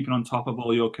keeping on top of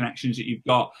all your connections that you've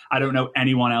got. I don't know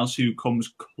anyone else who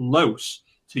comes close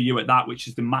to you at that, which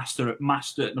is the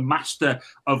master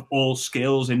of all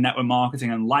skills in network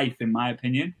marketing and life, in my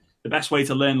opinion. The best way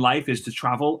to learn life is to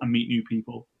travel and meet new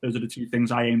people. Those are the two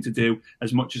things I aim to do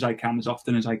as much as I can, as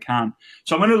often as I can.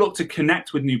 So I'm going to look to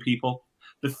connect with new people.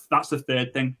 That's the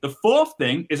third thing. The fourth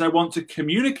thing is I want to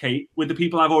communicate with the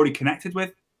people I've already connected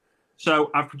with.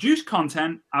 So I've produced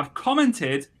content, I've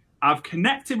commented, I've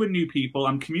connected with new people,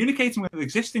 I'm communicating with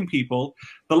existing people.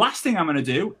 The last thing I'm going to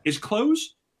do is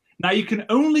close. Now, you can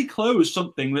only close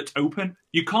something that's open.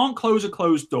 You can't close a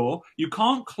closed door. You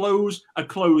can't close a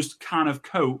closed can of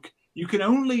Coke. You can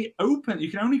only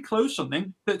close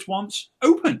something that's once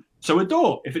open. So a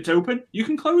door, if it's open, you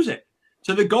can close it.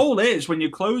 So the goal is, when you're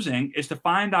closing, is to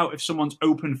find out if someone's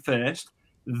open first,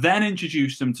 then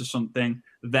introduce them to something,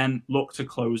 then look to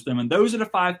close them. And those are the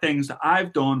 5 things that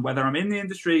I've done, whether I'm in the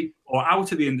industry or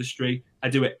out of the industry. I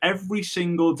do it every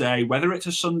single day, whether it's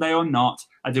a Sunday or not.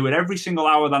 I do it every single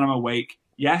hour that I'm awake.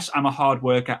 Yes, I'm a hard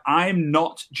worker. I'm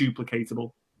not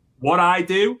duplicatable. What I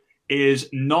do is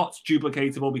not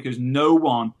duplicatable, because no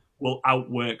one will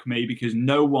outwork me, because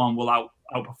no one will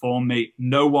outperform me.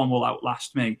 No one will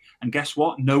outlast me. And guess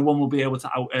what? No one will be able to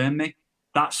out-earn me.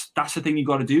 That's the thing you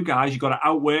got to do, guys. You got to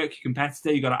outwork your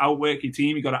competitor. You got to outwork your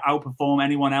team. You got to outperform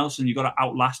anyone else, and you got to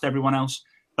outlast everyone else.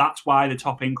 That's why the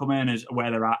top income earners are where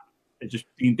they're at. They've just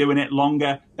been doing it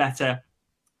longer, better,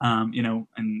 and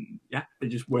yeah, they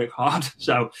just work hard.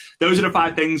 So those are the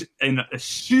 5 things in a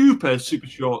super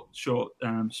short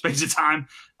space of time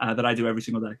that I do every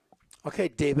single day. Okay,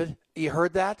 David, you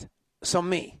heard that? So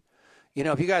me.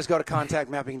 If you guys go to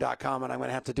contactmapping.com, and I'm going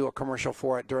to have to do a commercial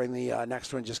for it during the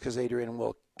next one, just because Adrian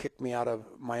will kick me out of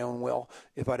my own will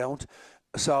if I don't.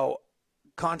 So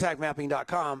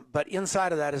contactmapping.com, but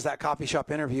inside of that is that coffee shop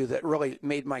interview that really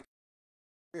made my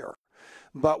career.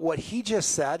 But what he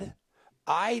just said,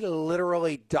 I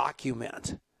literally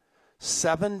document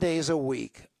 7 days a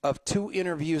week of 2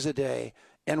 interviews a day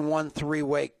and 1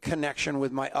 3-way connection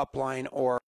with my upline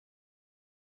or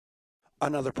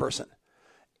another person.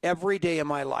 Every day of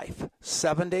my life,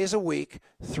 7 days a week,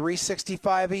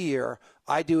 365 a year,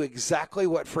 I do exactly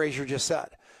what Frazer just said,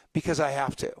 because I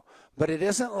have to. But it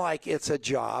isn't like it's a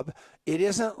job. It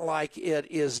isn't like it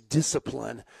is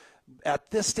discipline. At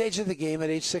this stage of the game,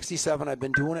 at age 67, I've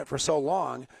been doing it for so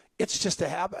long, it's just a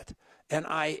habit. And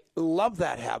I love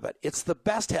that habit. It's the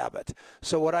best habit.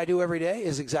 So what I do every day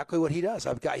is exactly what he does.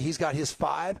 He's got his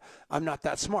 5. I'm not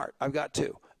that smart. I've got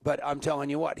 2. But I'm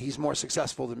telling you what, he's more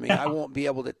successful than me. I won't be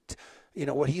able to,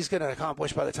 what he's going to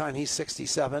accomplish by the time he's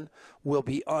 67 will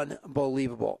be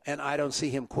unbelievable. And I don't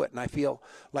see him quitting. I feel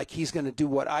like he's going to do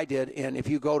what I did. And if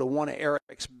you go to one of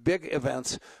Eric's big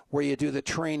events where you do the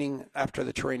training after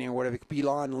the training or whatever,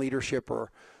 Beyond Leadership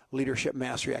or Leadership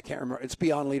Mastery, I can't remember. It's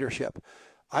Beyond Leadership.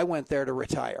 I went there to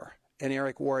retire. And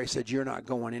Eric Worre said, you're not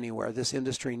going anywhere. This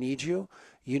industry needs you.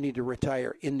 You need to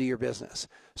retire into your business.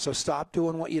 So stop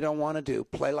doing what you don't want to do.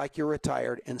 Play like you're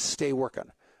retired and stay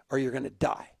working, or you're going to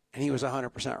die. And he was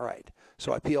 100% right.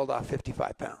 So I peeled off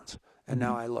 55 pounds, and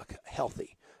now I look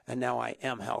healthy, and now I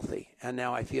am healthy, and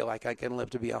now I feel like I can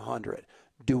live to be 100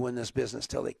 doing this business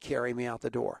till they carry me out the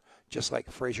door, just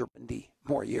like Frazer Bundy.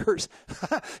 More years.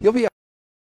 You'll be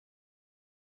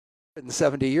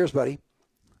 170 years, buddy.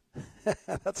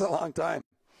 That's a long time.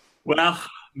 Well,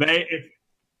 mate,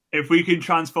 if we can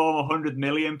transform 100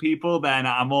 million people, then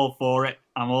I'm all for it.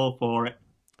 I'm all for it.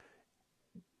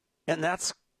 And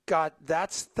that's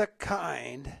the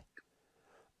kind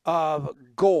of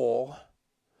goal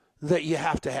that you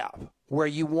have to have, where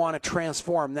you want to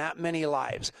transform that many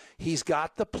lives. He's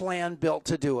got the plan built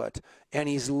to do it, and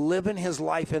he's living his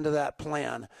life into that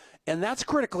plan. And that's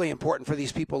critically important for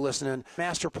these people listening.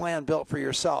 Master plan built for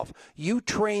yourself. You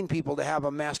train people to have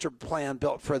a master plan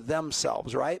built for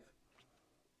themselves, right?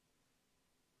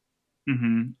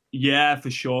 Mm-hmm. Yeah,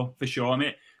 for sure. I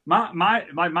mean,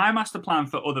 my master plan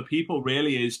for other people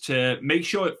really is to make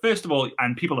sure, first of all,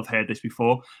 and people have heard this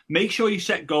before, make sure you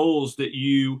set goals that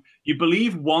you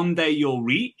believe one day you'll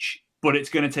reach, but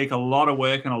it's going to take a lot of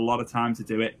work and a lot of time to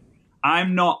do it.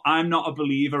 I'm not a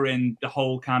believer in the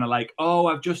whole kind of like, oh,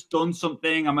 I've just done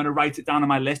something, I'm going to write it down on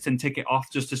my list and tick it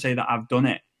off just to say that I've done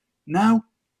it. No,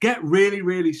 get really,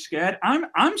 really scared.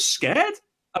 I'm scared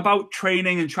about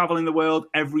training and traveling the world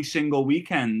every single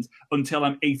weekend until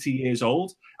I'm 80 years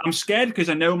old. I'm scared because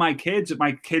I know my kids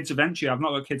eventually, I've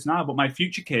not got kids now, but my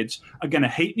future kids are going to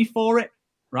hate me for it,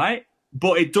 right?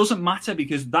 But it doesn't matter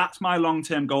because that's my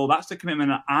long-term goal. That's the commitment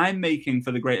that I'm making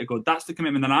for the greater good. That's the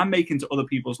commitment that I'm making to other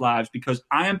people's lives because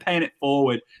I am paying it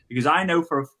forward because I know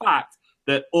for a fact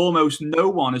that almost no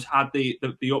one has had the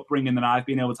upbringing that I've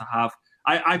been able to have.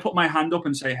 I put my hand up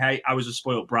and say, hey, I was a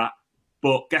spoiled brat.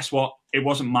 But guess what? It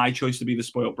wasn't my choice to be the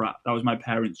spoiled brat. That was my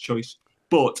parents' choice.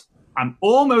 But I'm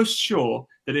almost sure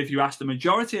that if you ask the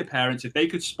majority of parents if they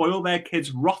could spoil their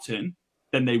kids rotten,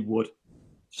 then they would.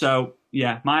 So,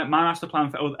 yeah, my master plan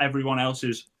for everyone else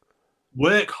is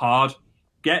work hard,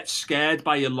 get scared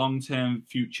by your long-term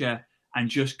future, and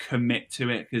just commit to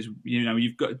it because, you know,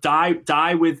 you've got die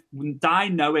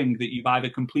knowing that you've either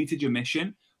completed your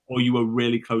mission or you were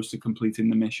really close to completing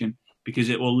the mission because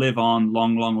it will live on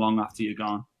long, long, long after you're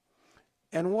gone.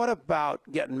 And what about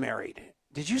getting married?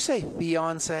 Did you say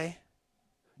fiance?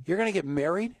 You're going to get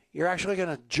married? You're actually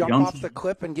going to jump off the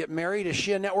cliff and get married? Is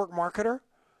she a network marketer?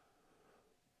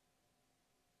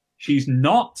 She's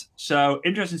not. So,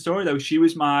 interesting story, though. She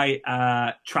was my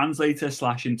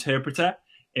translator/interpreter.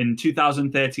 In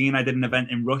 2013, I did an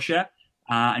event in Russia,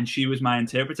 and she was my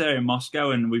interpreter in Moscow,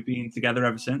 and we've been together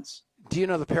ever since. Do you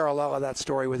know the parallel of that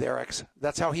story with Eric's?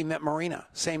 That's how he met Marina.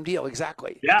 Same deal,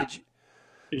 exactly. Yeah.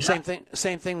 Yeah.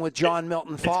 Same thing with John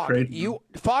Milton Fogg.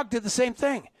 Fogg did the same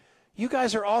thing. You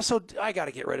guys are also. I got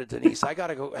to get rid of Denise. I got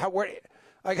to go.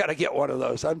 I got to get one of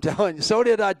those. I'm telling you. So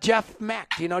did Jeff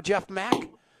Mack. Do you know Jeff Mack?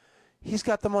 He's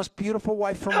got the most beautiful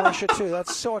wife from Russia too.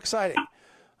 That's so exciting.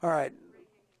 All right.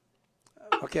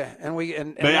 Okay, and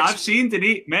I've seen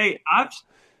Denise. Mate,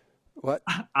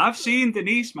 I've seen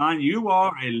Denise, man. You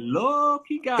are a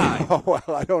lucky guy. Oh,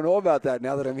 well, I don't know about that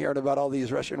now that I'm hearing about all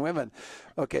these Russian women.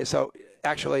 Okay, so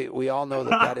actually, we all know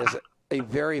that is a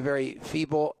very, very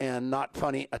feeble and not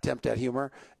funny attempt at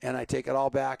humor, and I take it all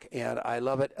back, and I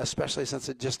love it, especially since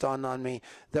it just dawned on me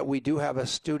that we do have a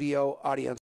studio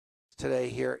audience today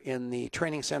here in the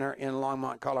training center in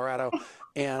Longmont, Colorado,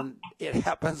 and it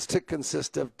happens to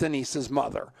consist of Denise's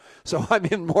mother. So I'm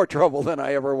in more trouble than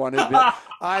I ever wanted to be.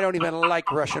 I don't even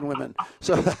like Russian women.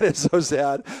 So that is so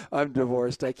sad. I'm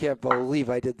divorced. I can't believe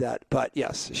I did that. But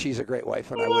yes, she's a great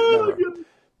wife, and I would never.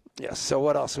 Yes. So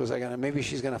what else was I going to? Maybe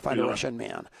she's going to find a Russian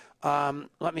man.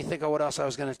 Let me think of what else I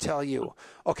was going to tell you.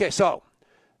 Okay, so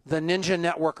the Ninja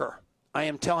Networker. I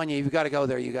am telling you, you've got to go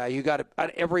there, you guys. You got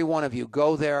to, every one of you,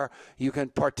 go there. You can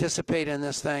participate in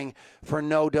this thing for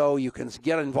no dough. You can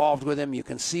get involved with him. You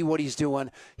can see what he's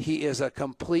doing. He is a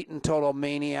complete and total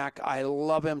maniac. I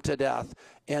love him to death.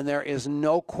 And there is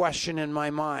no question in my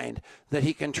mind that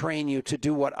he can train you to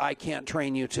do what I can't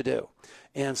train you to do.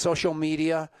 And social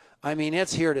media, I mean,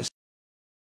 it's here to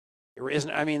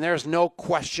there's no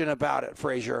question about it,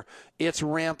 Frazer. It's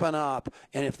ramping up.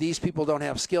 And if these people don't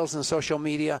have skills in social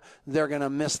media, they're going to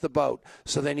miss the boat.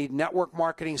 So they need network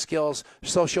marketing skills,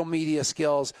 social media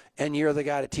skills, and you're the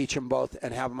guy to teach them both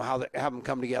and have them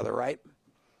come together, right?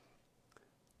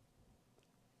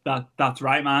 That's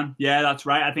right, man. Yeah, that's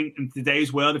right. I think in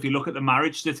today's world, if you look at the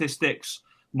marriage statistics,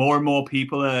 more and more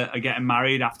people are getting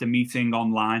married after meeting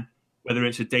online, whether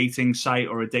it's a dating site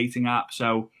or a dating app.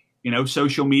 So, you know,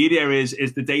 social media is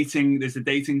the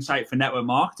dating site for network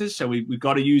marketers. So we've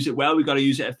got to use it well. We've got to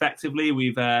use it effectively.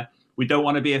 We don't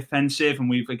want to be offensive, and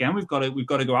we've got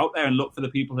to go out there and look for the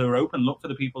people who are open, look for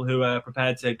the people who are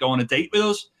prepared to go on a date with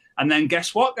us. And then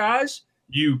guess what, guys?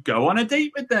 You go on a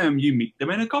date with them. You meet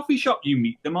them in a coffee shop. You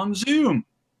meet them on Zoom.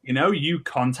 You know, you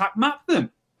contact map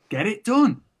them. Get it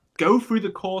done. Go through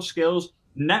the core skills.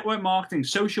 Network marketing,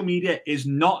 social media is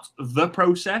not the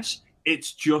process.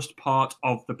 It's just part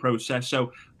of the process.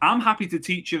 So I'm happy to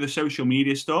teach you the social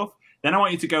media stuff. Then I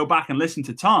want you to go back and listen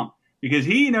to Tom because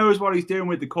he knows what he's doing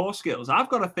with the core skills. I've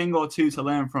got a thing or two to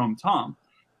learn from Tom.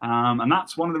 And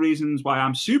that's one of the reasons why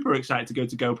I'm super excited to go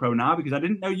to GoPro now because I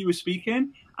didn't know you were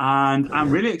speaking. And I'm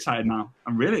really excited now.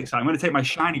 I'm going to take my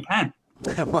shiny pen.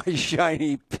 My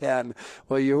shiny pen.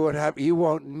 Well, you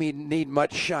won't need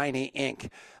much shiny ink.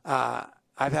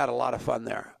 I've had a lot of fun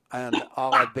there. And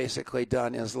all I've basically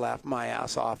done is laugh my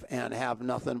ass off and have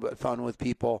nothing but fun with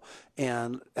people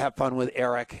and have fun with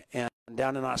Eric. And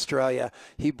down in Australia,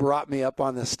 he brought me up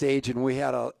on the stage, and we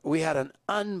had an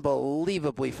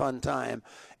unbelievably fun time.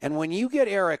 And when you get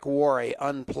Eric Worre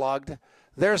unplugged,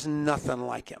 there's nothing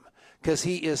like him because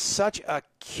he is such a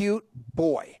cute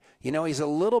boy. You know, he's a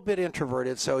little bit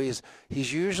introverted, so he's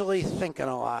usually thinking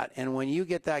a lot. And when you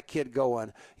get that kid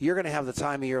going, you're going to have the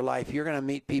time of your life. You're going to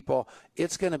meet people.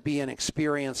 It's going to be an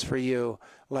experience for you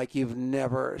like you've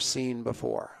never seen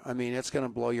before. I mean, it's going to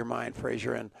blow your mind,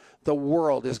 Frazer. And the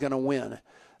world is going to win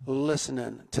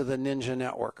listening to the Ninja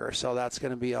Networker. So that's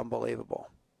going to be unbelievable.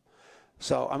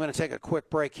 So I'm going to take a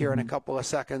quick break here in a couple of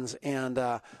seconds, and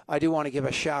I do want to give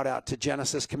a shout-out to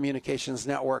Genesis Communications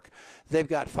Network. They've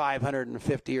got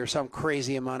 550 or some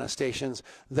crazy amount of stations.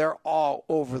 They're all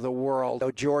over the world. So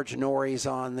George Norrie's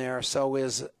on there. So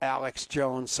is Alex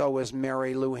Jones. So is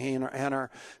Mary Lou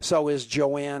Henner. So is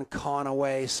Joanne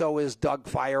Conaway. So is Doug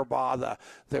Firebaugh,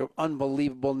 the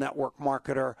unbelievable network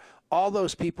marketer. All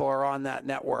those people are on that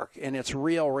network, and it's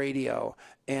real radio.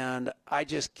 And I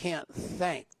just can't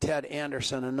thank Ted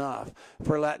Anderson enough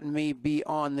for letting me be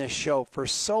on this show for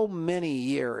so many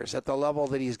years at the level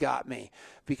that he's got me,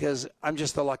 because I'm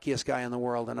just the luckiest guy in the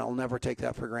world, and I'll never take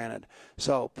that for granted.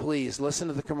 So please listen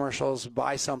to the commercials,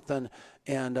 buy something,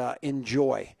 and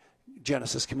enjoy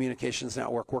Genesis Communications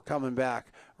Network. We're coming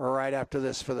back right after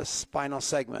this for the final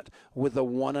segment with the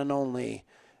one and only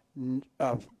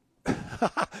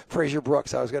Frazer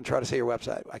Brookes. I was going to try to say your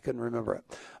website. I couldn't remember it.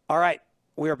 All right,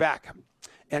 we are back.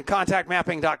 And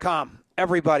contactmapping.com.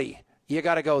 Everybody, you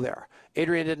got to go there.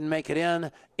 Adrian didn't make it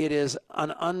in. It is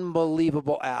an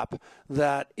unbelievable app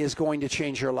that is going to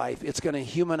change your life. It's going to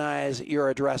humanize your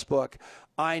address book.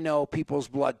 I know people's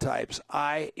blood types.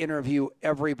 I interview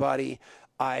everybody.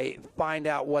 I find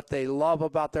out what they love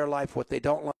about their life, what they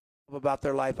don't love about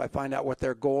their life. I find out what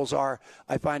their goals are.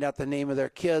 I find out the name of their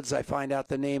kids. I find out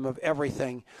the name of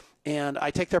everything, and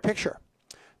I take their picture,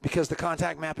 because the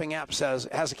contact mapping app has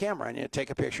a camera, and you take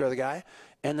a picture of the guy,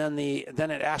 and then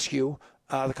it asks you,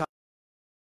 the contact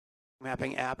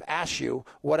mapping app asks you,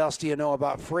 what else do you know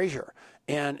about Frazer?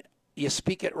 And you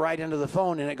speak it right into the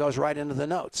phone, and it goes right into the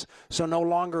notes. So no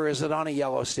longer is it on a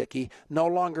yellow sticky. No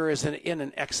longer is it in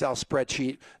an Excel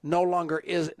spreadsheet. No longer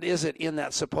is it in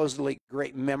that supposedly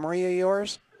great memory of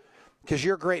yours, because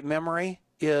your great memory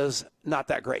is not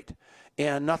that great.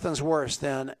 And nothing's worse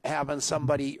than having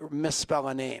somebody misspell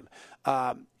a name.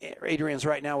 Adrian's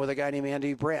right now with a guy named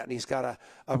Andy Brandt. He's got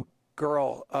a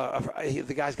girl.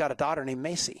 The guy's got a daughter named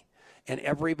Macy. And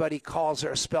everybody calls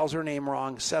her, spells her name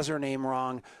wrong, says her name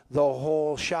wrong, the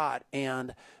whole shot.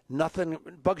 And nothing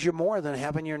bugs you more than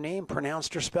having your name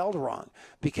pronounced or spelled wrong,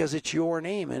 because it's your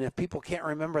name. And if people can't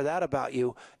remember that about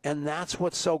you, and that's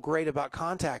what's so great about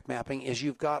contact mapping, is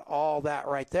you've got all that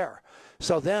right there.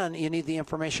 So then you need the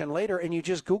information later, and you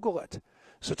just Google it.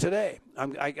 So today,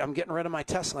 I'm getting rid of my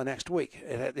Tesla next week.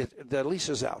 The lease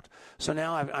is out. So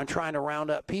now I'm trying to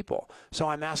round up people. So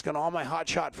I'm asking all my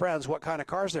hotshot friends what kind of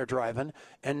cars they're driving,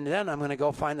 and then I'm going to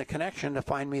go find the connection to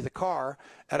find me the car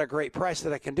at a great price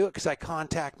that I can do it, because I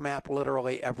contact map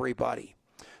literally everybody.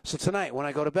 So tonight, when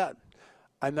I go to bed,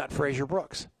 I met Frazer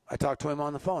Brookes. I talked to him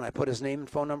on the phone. I put his name and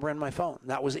phone number in my phone.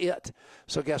 That was it.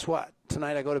 So guess what?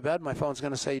 Tonight I go to bed, my phone's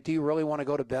going to say, do you really want to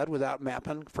go to bed without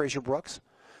mapping Frazer Brookes?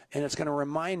 And it's going to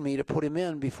remind me to put him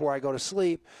in before I go to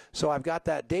sleep. So I've got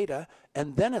that data.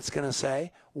 And then it's going to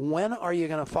say, when are you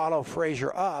going to follow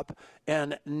Frazer up?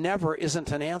 And never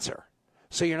isn't an answer.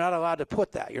 So you're not allowed to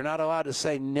put that. You're not allowed to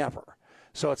say never.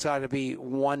 So it's got to be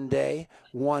 1 day,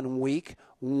 1 week,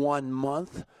 1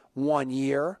 month, 1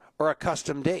 year, or a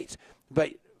custom date.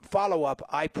 But follow up,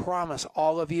 I promise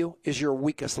all of you, is your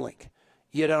weakest link.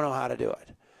 You don't know how to do it.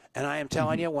 And I am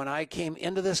telling you, when I came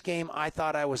into this game, I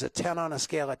thought I was a 10 on a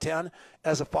scale of 10.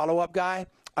 As a follow-up guy,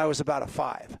 I was about a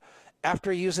 5.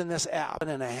 After using this app,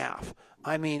 1.5.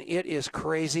 I mean, it is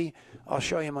crazy. I'll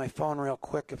show you my phone real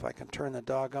quick if I can turn the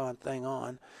doggone thing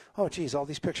on. Oh, geez, all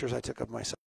these pictures I took of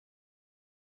myself.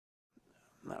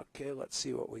 Okay, let's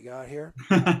see what we got here.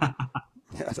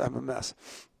 Yes, I'm a mess.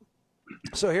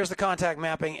 So here's the contact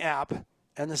mapping app,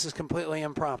 and this is completely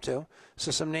impromptu.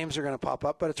 So some names are going to pop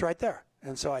up, but it's right there.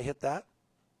 And so I hit that.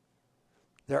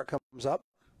 There it comes up.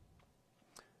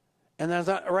 And then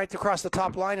right across the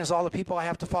top line is all the people I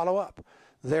have to follow up.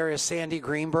 There is Sandy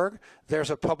Greenberg. There's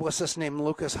a publicist named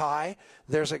Lucas High.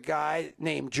 There's a guy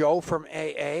named Joe from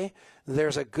AA.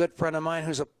 There's a good friend of mine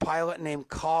who's a pilot named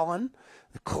Colin.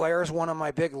 Claire's one of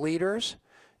my big leaders.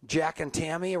 Jack and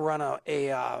Tammy run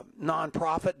a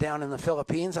nonprofit down in the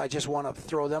Philippines. I just want to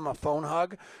throw them a phone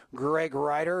hug. Greg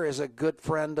Ryder is a good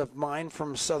friend of mine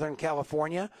from Southern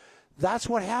California. That's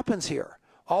what happens here.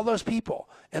 All those people.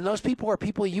 And those people are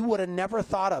people you would have never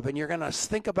thought of, and you're going to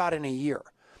think about in a year.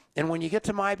 And when you get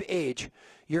to my age,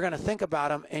 you're going to think about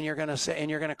them, and you're going to say,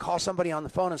 and you're going to call somebody on the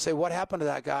phone and say, what happened to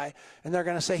that guy? And they're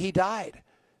going to say, he died.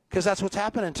 Because that's what's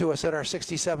happening to us at our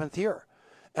 67th year.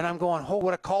 And I'm going, oh,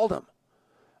 would have called him.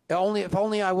 If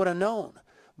only I would have known.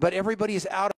 But everybody's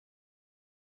out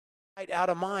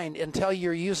of mind until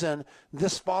you're using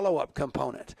this follow-up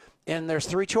component. And there's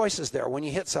 3 choices there when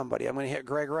you hit somebody. I'm going to hit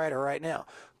Greg Ryder right now.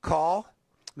 Call,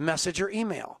 message, or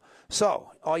email.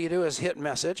 So all you do is hit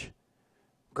message.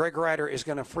 Greg Ryder is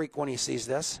going to freak when he sees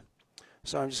this.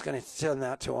 So I'm just going to send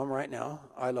that to him right now.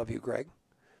 I love you, Greg.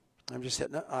 I'm just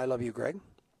hitting it. I love you, Greg.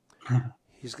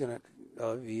 He's going to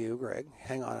love you, Greg.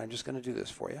 Hang on. I'm just going to do this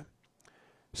for you.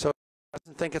 So he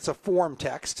doesn't think it's a form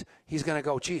text. He's going to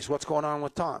go, geez, what's going on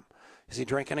with Tom? Is he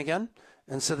drinking again?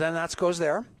 And so then that goes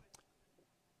there.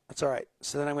 That's all right.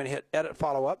 So then I'm going to hit edit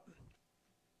follow-up.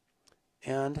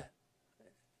 And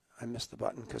I missed the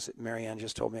button because Marianne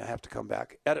just told me I have to come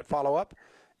back. Edit follow-up.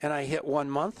 And I hit 1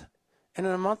 month. And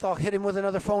in a month, I'll hit him with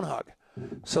another phone hug.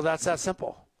 So that's that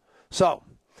simple. So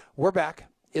we're back.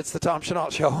 It's the Tom Chenault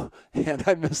Show, and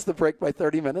I missed the break by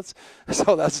 30 minutes,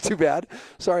 so that's too bad.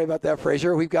 Sorry about that,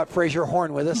 Frazer. We've got Frazer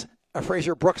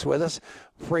Brookes with us.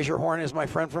 Frazer Horn is my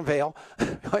friend from Vail.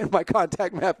 My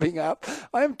contact mapping app.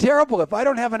 I am terrible. If I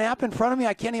don't have an app in front of me,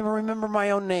 I can't even remember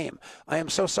my own name. I am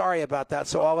so sorry about that,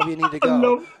 so all of you need to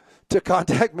go to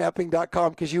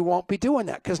contactmapping.com because you won't be doing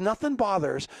that because nothing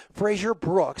bothers Frazer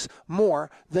Brookes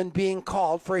more than being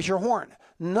called Frazer Horn.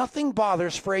 Nothing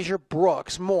bothers Frazer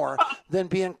Brookes more than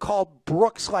being called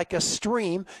Brooks like a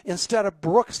stream instead of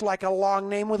Brooks like a long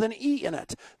name with an E in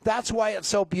it. That's why it's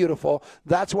so beautiful.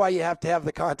 That's why you have to have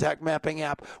the contact mapping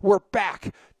app. We're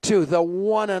back to the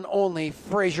one and only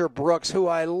Frazer Brookes, who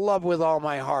I love with all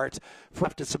my heart.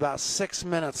 It's about 6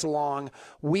 minutes long.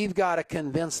 We've got to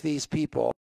convince these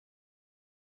people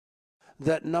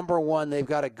that, number one, they've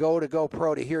got to go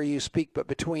pro to hear you speak, but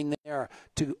between there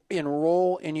to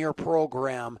enroll in your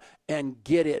program and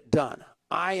get it done.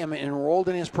 I am enrolled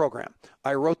in his program.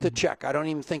 I wrote the check. I don't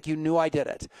even think you knew I did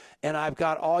it. And I've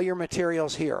got all your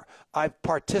materials here. I've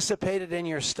participated in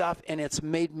your stuff, and it's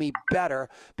made me better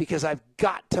because I've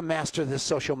got to master this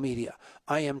social media.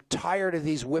 I am tired of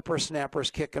these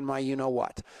whippersnappers kicking my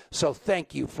you-know-what. So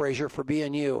thank you, Frazer, for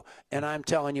being you. And I'm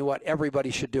telling you what, everybody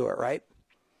should do it, right?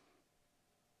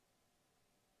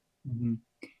 Mm-hmm.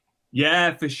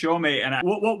 Yeah, for sure, mate. And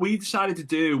what we decided to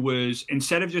do was,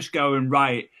 instead of just going,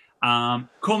 right, come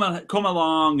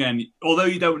along, and although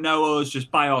you don't know us,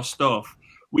 just buy our stuff.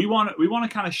 We want to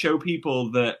kind of show people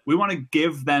that we want to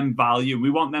give them value. We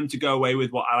want them to go away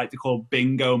with what I like to call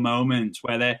bingo moments,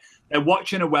 where they're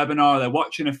watching a webinar, they're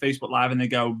watching a Facebook Live, and they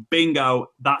go,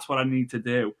 bingo, that's what I need to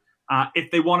do.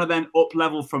 If they want to then up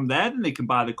level from there, then they can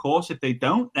buy the course. If they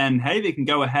don't, then hey, they can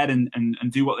go ahead and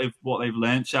do what they've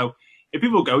learned. So if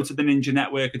people go to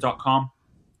theninjanetworker.com,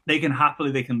 they can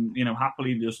happily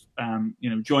just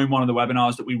join one of the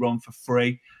webinars that we run for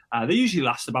free. They usually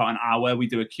last about an hour. We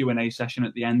do a Q&A session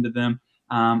at the end of them.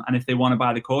 And if they want to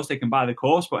buy the course, they can buy the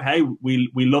course. But hey, we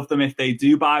love them if they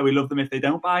do buy. We love them if they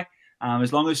don't buy.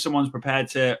 As long as someone's prepared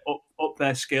to up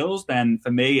their skills, then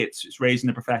for me, it's raising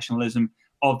the professionalism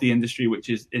of the industry, which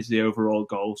is the overall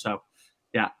goal. So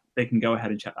yeah, they can go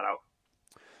ahead and check that out.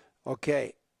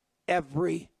 Okay.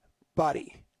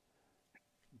 Everybody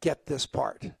get this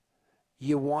part.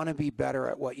 You want to be better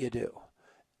at what you do.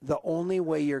 The only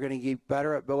way you're going to get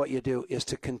better at what you do is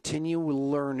to continue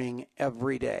learning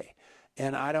every day.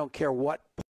 And I don't care what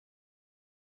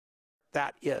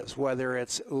that is, whether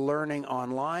it's learning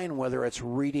online, whether it's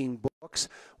reading books,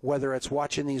 whether it's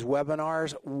watching these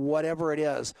webinars, whatever it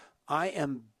is. I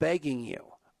am begging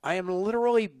you. I am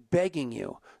literally begging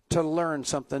you to learn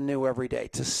something new every day,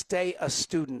 to stay a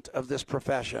student of this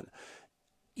profession.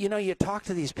 You know, you talk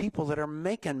to these people that are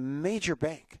making major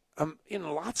bank,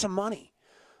 lots of money,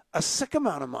 a sick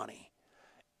amount of money.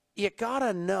 You got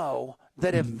to know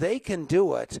that if they can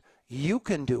do it, you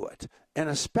can do it. And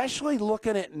especially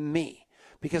looking at me,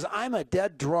 because I'm a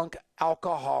dead drunk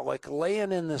alcoholic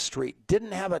laying in the street,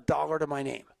 didn't have $1 to my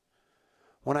name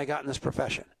when I got in this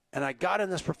profession. And I got in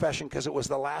this profession because it was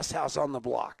the last house on the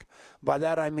block. By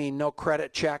that I mean no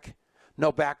credit check,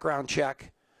 no background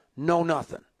check, no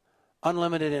nothing.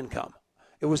 Unlimited income.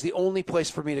 It was the only place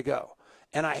for me to go.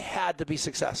 And I had to be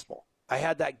successful. I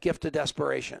had that gift of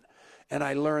desperation. And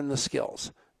I learned the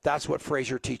skills. That's what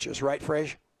Frazer teaches, right,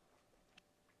 Frazer?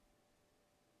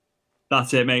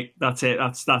 That's it, mate. That's it.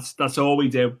 That's all we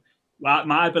do.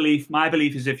 My belief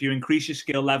is if you increase your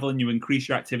skill level and you increase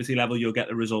your activity level, you'll get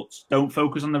the results. Don't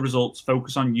focus on the results.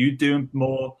 Focus on you doing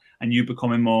more and you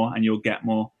becoming more, and you'll get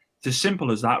more. It's as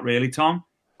simple as that, really, Tom.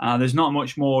 There's not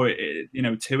much more,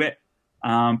 to it.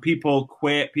 People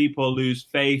quit. People lose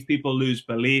faith. People lose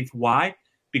belief. Why?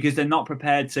 Because they're not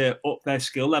prepared to up their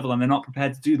skill level and they're not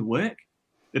prepared to do the work.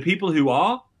 The people who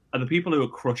are the people who are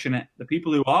crushing it. The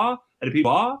people who are are the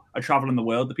people who are traveling the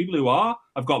world. The people who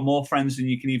have got more friends than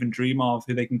you can even dream of,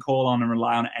 who they can call on and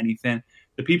rely on at anything.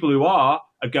 The people who are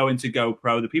going to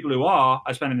GoPro. The people who are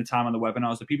spending the time on the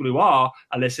webinars. The people who are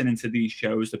listening to these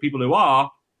shows. The people who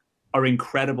are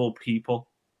incredible people.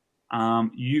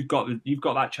 You've got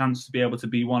that chance to be able to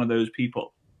be one of those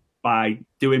people by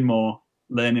doing more,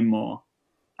 learning more,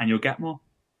 and you'll get more.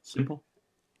 Simple.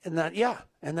 And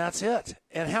that's it.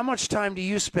 And how much time do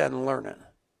you spend learning,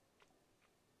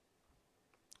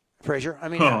 Frazer? I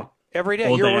mean, every day.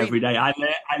 All day, every day. I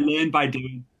learn by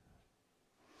doing.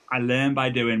 I learn by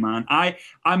doing, man.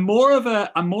 I'm more of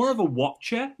a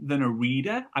watcher than a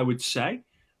reader, I would say.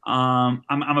 I'm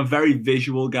a very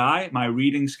visual guy. My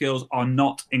reading skills are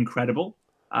not incredible.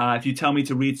 If you tell me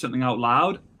to read something out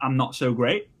loud, I'm not so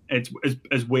great. It's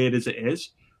as weird as it is.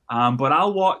 But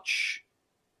I'll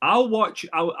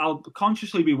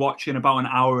consciously be watching about an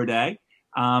hour a day.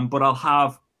 But I'll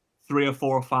have 3 or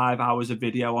 4 or 5 hours of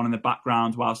video on in the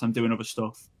background whilst I'm doing other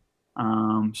stuff.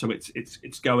 So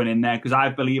it's going in there because I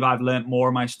believe I've learned more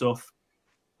of my stuff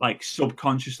like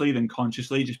subconsciously than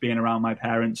consciously, just being around my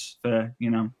parents for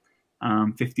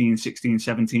 15, 16,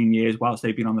 17 years whilst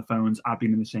they've been on the phones. I've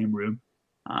been in the same room.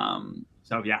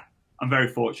 So yeah, I'm very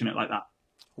fortunate like that.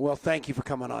 Well, thank you for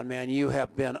coming on, man. You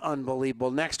have been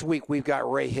unbelievable. Next week we've got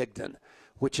Ray Higdon,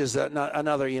 which is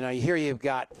another. Here you've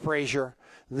got Frazer,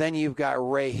 then you've got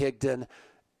Ray Higdon.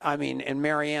 I mean, and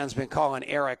Marianne's been calling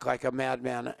Eric like a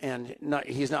madman, and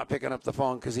he's not picking up the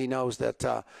phone because he knows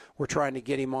that we're trying to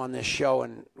get him on this show,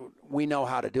 and we know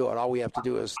how to do it. All we have to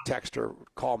do is text or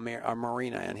call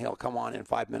Marina, and he'll come on in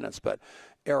 5 minutes. But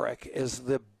Eric is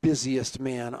the busiest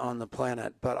man on the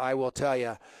planet. But I will tell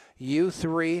you, you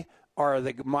three are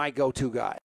my go-to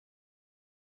guy.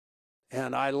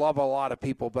 And I love a lot of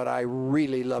people, but I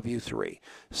really love you three.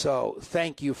 So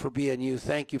thank you for being you.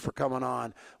 Thank you for coming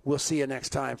on. We'll see you next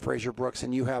time, Frazer Brookes,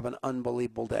 and you have an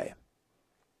unbelievable day.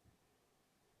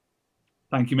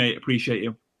 Thank you, mate. Appreciate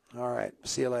you. All right.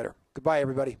 See you later. Goodbye,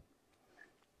 everybody.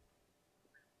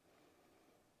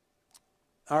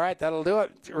 All right. That'll do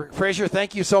it. Frazer,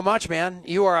 thank you so much, man.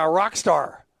 You are a rock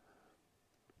star.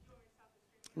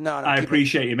 No, I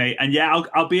appreciate you, mate. And yeah,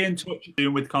 I'll be in touch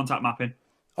soon with contact mapping.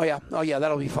 Oh yeah,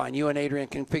 that'll be fine. You and Adrian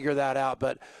can figure that out.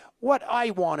 But what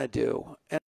I want to do,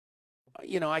 and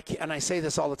I say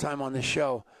this all the time on this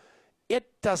show,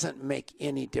 it doesn't make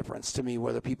any difference to me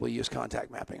whether people use contact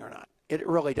mapping or not. It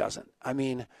really doesn't. I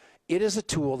mean, it is a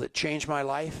tool that changed my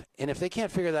life, and if they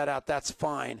can't figure that out, that's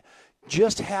fine.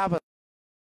 Just have a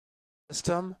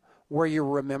system where you're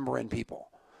remembering people.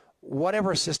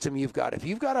 Whatever system you've got. If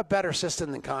you've got a better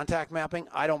system than contact mapping,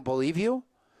 I don't believe you.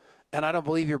 And I don't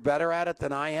believe you're better at it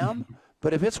than I am.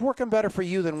 But if it's working better for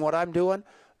you than what I'm doing,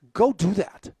 go do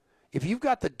that. If you've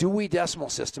got the Dewey Decimal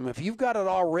System, if you've got it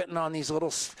all written on these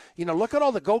little, look at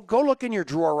all go look in your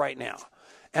drawer right now.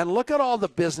 And look at all the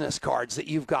business cards that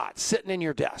you've got sitting in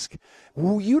your desk.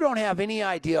 You don't have any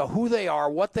idea who they are,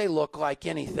 what they look like,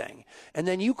 anything. And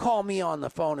then you call me on the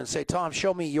phone and say, Tom,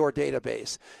 show me your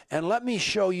database. And let me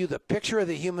show you the picture of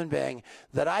the human being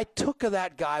that I took of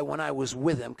that guy when I was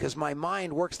with him, because my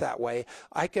mind works that way.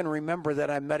 I can remember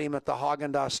that I met him at the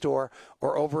Haagen-Dazs store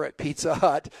or over at Pizza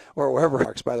Hut or wherever it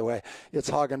works, by the way. It's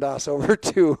Haagen-Dazs over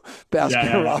to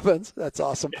Baskin Robbins. That's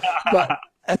awesome. But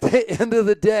at the end of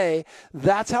the day,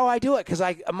 that's how I do it, because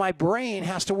my brain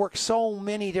has to work so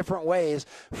many different ways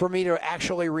for me to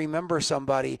actually remember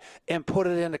somebody and put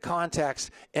it into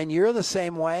context. And you're the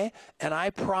same way, and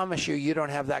I promise you don't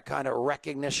have that kind of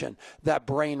recognition, that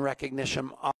brain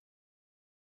recognition of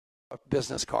a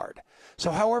business card. So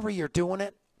however you're doing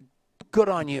it, good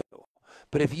on you.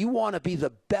 But if you want to be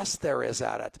the best there is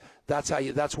at it,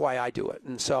 that's why I do it.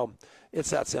 And so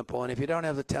it's that simple. And if you don't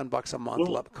have the $10 a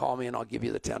month, call me and I'll give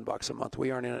you the $10 a month. We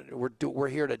aren't in it. We're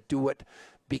here to do it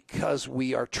because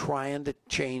we are trying to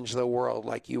change the world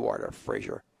like you are,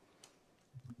 Frazer.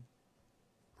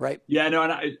 Right? Yeah, no,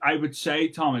 and I would say,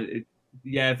 Tom,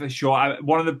 yeah, for sure.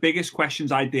 One of the biggest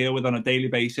questions I deal with on a daily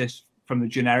basis from the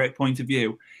generic point of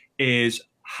view is,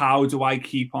 how do I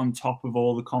keep on top of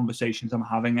all the conversations I'm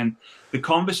having? And the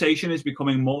conversation is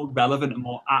becoming more relevant and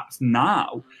more apt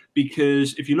now,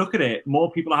 because if you look at it,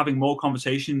 more people are having more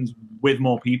conversations with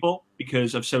more people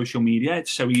because of social media.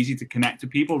 It's so easy to connect to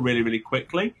people really, really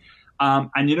quickly.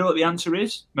 And you know what the answer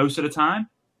is most of the time?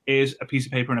 Is a piece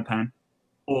of paper and a pen,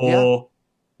 or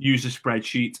use a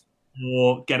spreadsheet,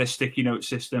 or get a sticky note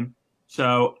system.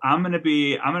 So I'm going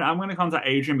to contact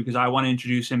Adrian because I want to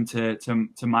introduce him to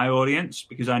my audience,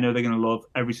 because I know they're going to love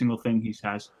every single thing he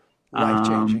says.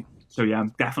 Life-changing. So yeah,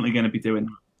 I'm definitely going to be doing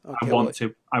that. Okay,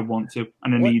 I want to,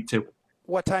 and I need to.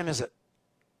 What time is it?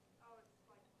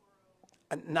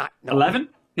 Not no. 11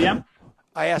 p.m.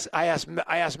 I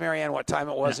asked Marianne what time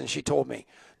it was, and she told me,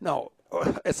 no,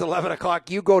 it's 11 o'clock.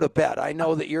 You go to bed. I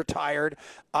know that you're tired.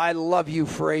 I love you,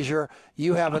 Frazer.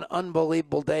 You have an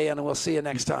unbelievable day, and we'll see you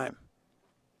next time.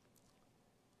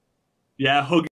 Yeah, hug.